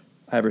charge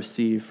I have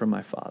received from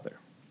my Father.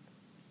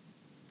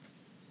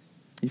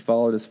 He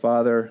followed his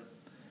Father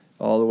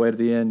all the way to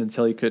the end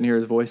until he couldn't hear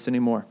his voice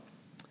anymore.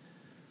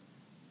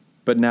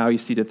 But now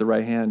he's seated at the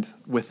right hand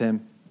with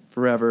him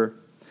forever.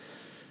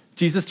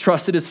 Jesus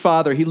trusted his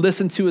Father. He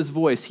listened to his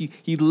voice.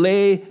 He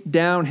laid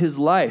down his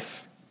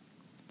life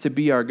to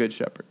be our good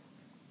shepherd.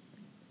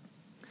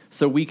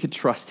 So we could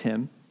trust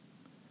him,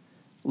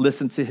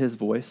 listen to his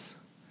voice,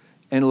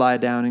 and lie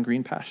down in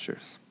green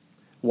pastures,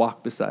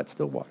 walk beside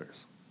still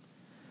waters.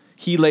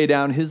 He laid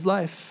down his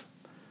life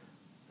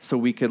so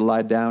we could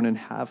lie down and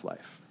have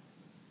life.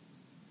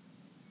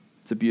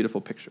 It's a beautiful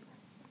picture.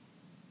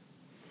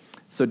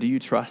 So do you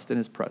trust in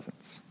his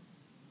presence?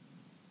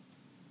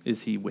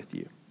 Is he with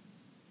you?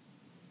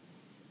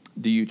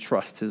 Do you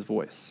trust his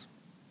voice?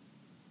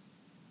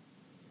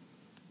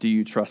 Do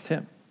you trust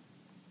him?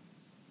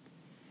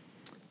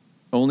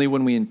 Only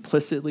when we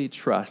implicitly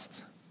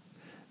trust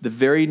the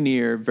very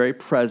near, very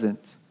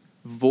present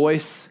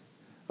voice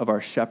of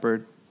our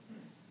shepherd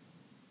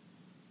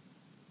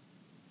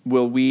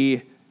will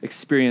we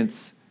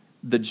experience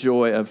the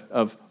joy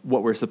of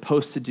what we're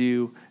supposed to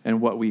do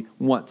and what we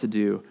want to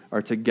do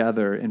are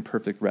together in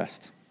perfect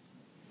rest.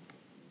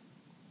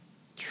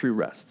 True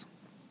rest.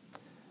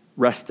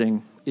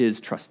 Resting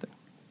is trusting.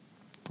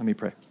 Let me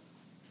pray.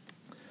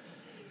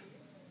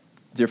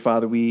 Dear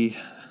Father, we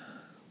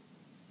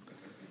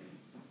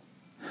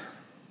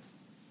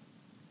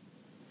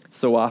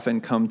so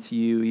often come to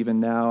you, even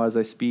now as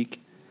I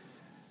speak,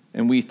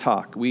 and we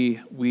talk. We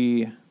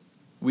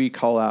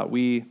call out.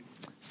 We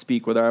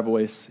speak with our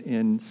voice,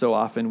 and so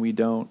often we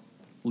don't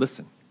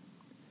listen.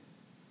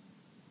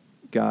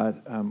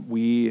 God,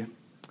 we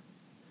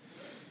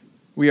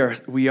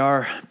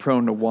are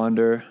prone to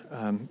wander,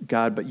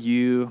 God, but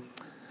you,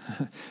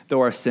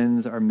 though our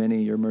sins are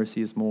many, your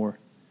mercy is more.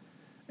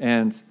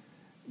 And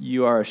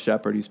you are a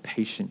shepherd who's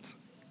patient.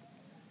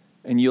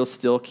 And you'll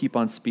still keep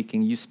on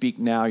speaking. You speak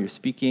now. You're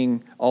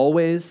speaking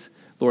always.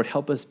 Lord,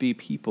 help us be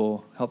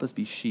people. Help us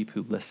be sheep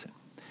who listen,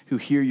 who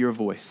hear your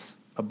voice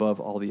above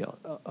all the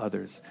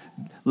others.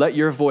 Let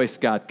your voice,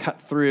 God,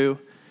 cut through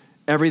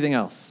everything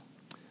else.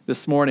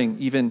 This morning,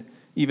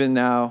 even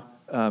now,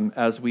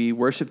 as we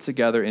worship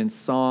together in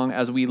song,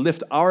 as we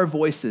lift our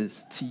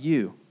voices to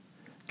you,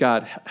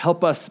 God,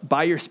 help us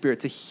by your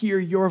Spirit to hear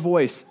your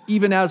voice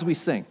even as we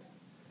sing.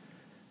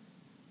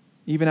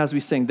 Even as we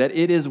sing, that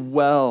it is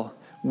well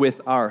with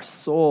our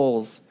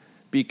souls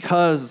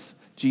because,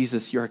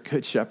 Jesus, you're a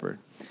good shepherd.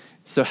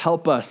 So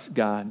help us,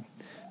 God,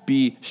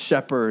 be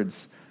sheep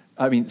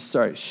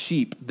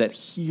that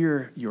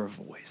hear your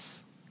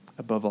voice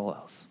above all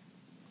else.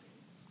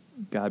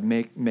 God,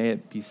 may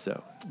it be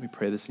so. We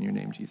pray this in your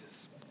name,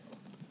 Jesus.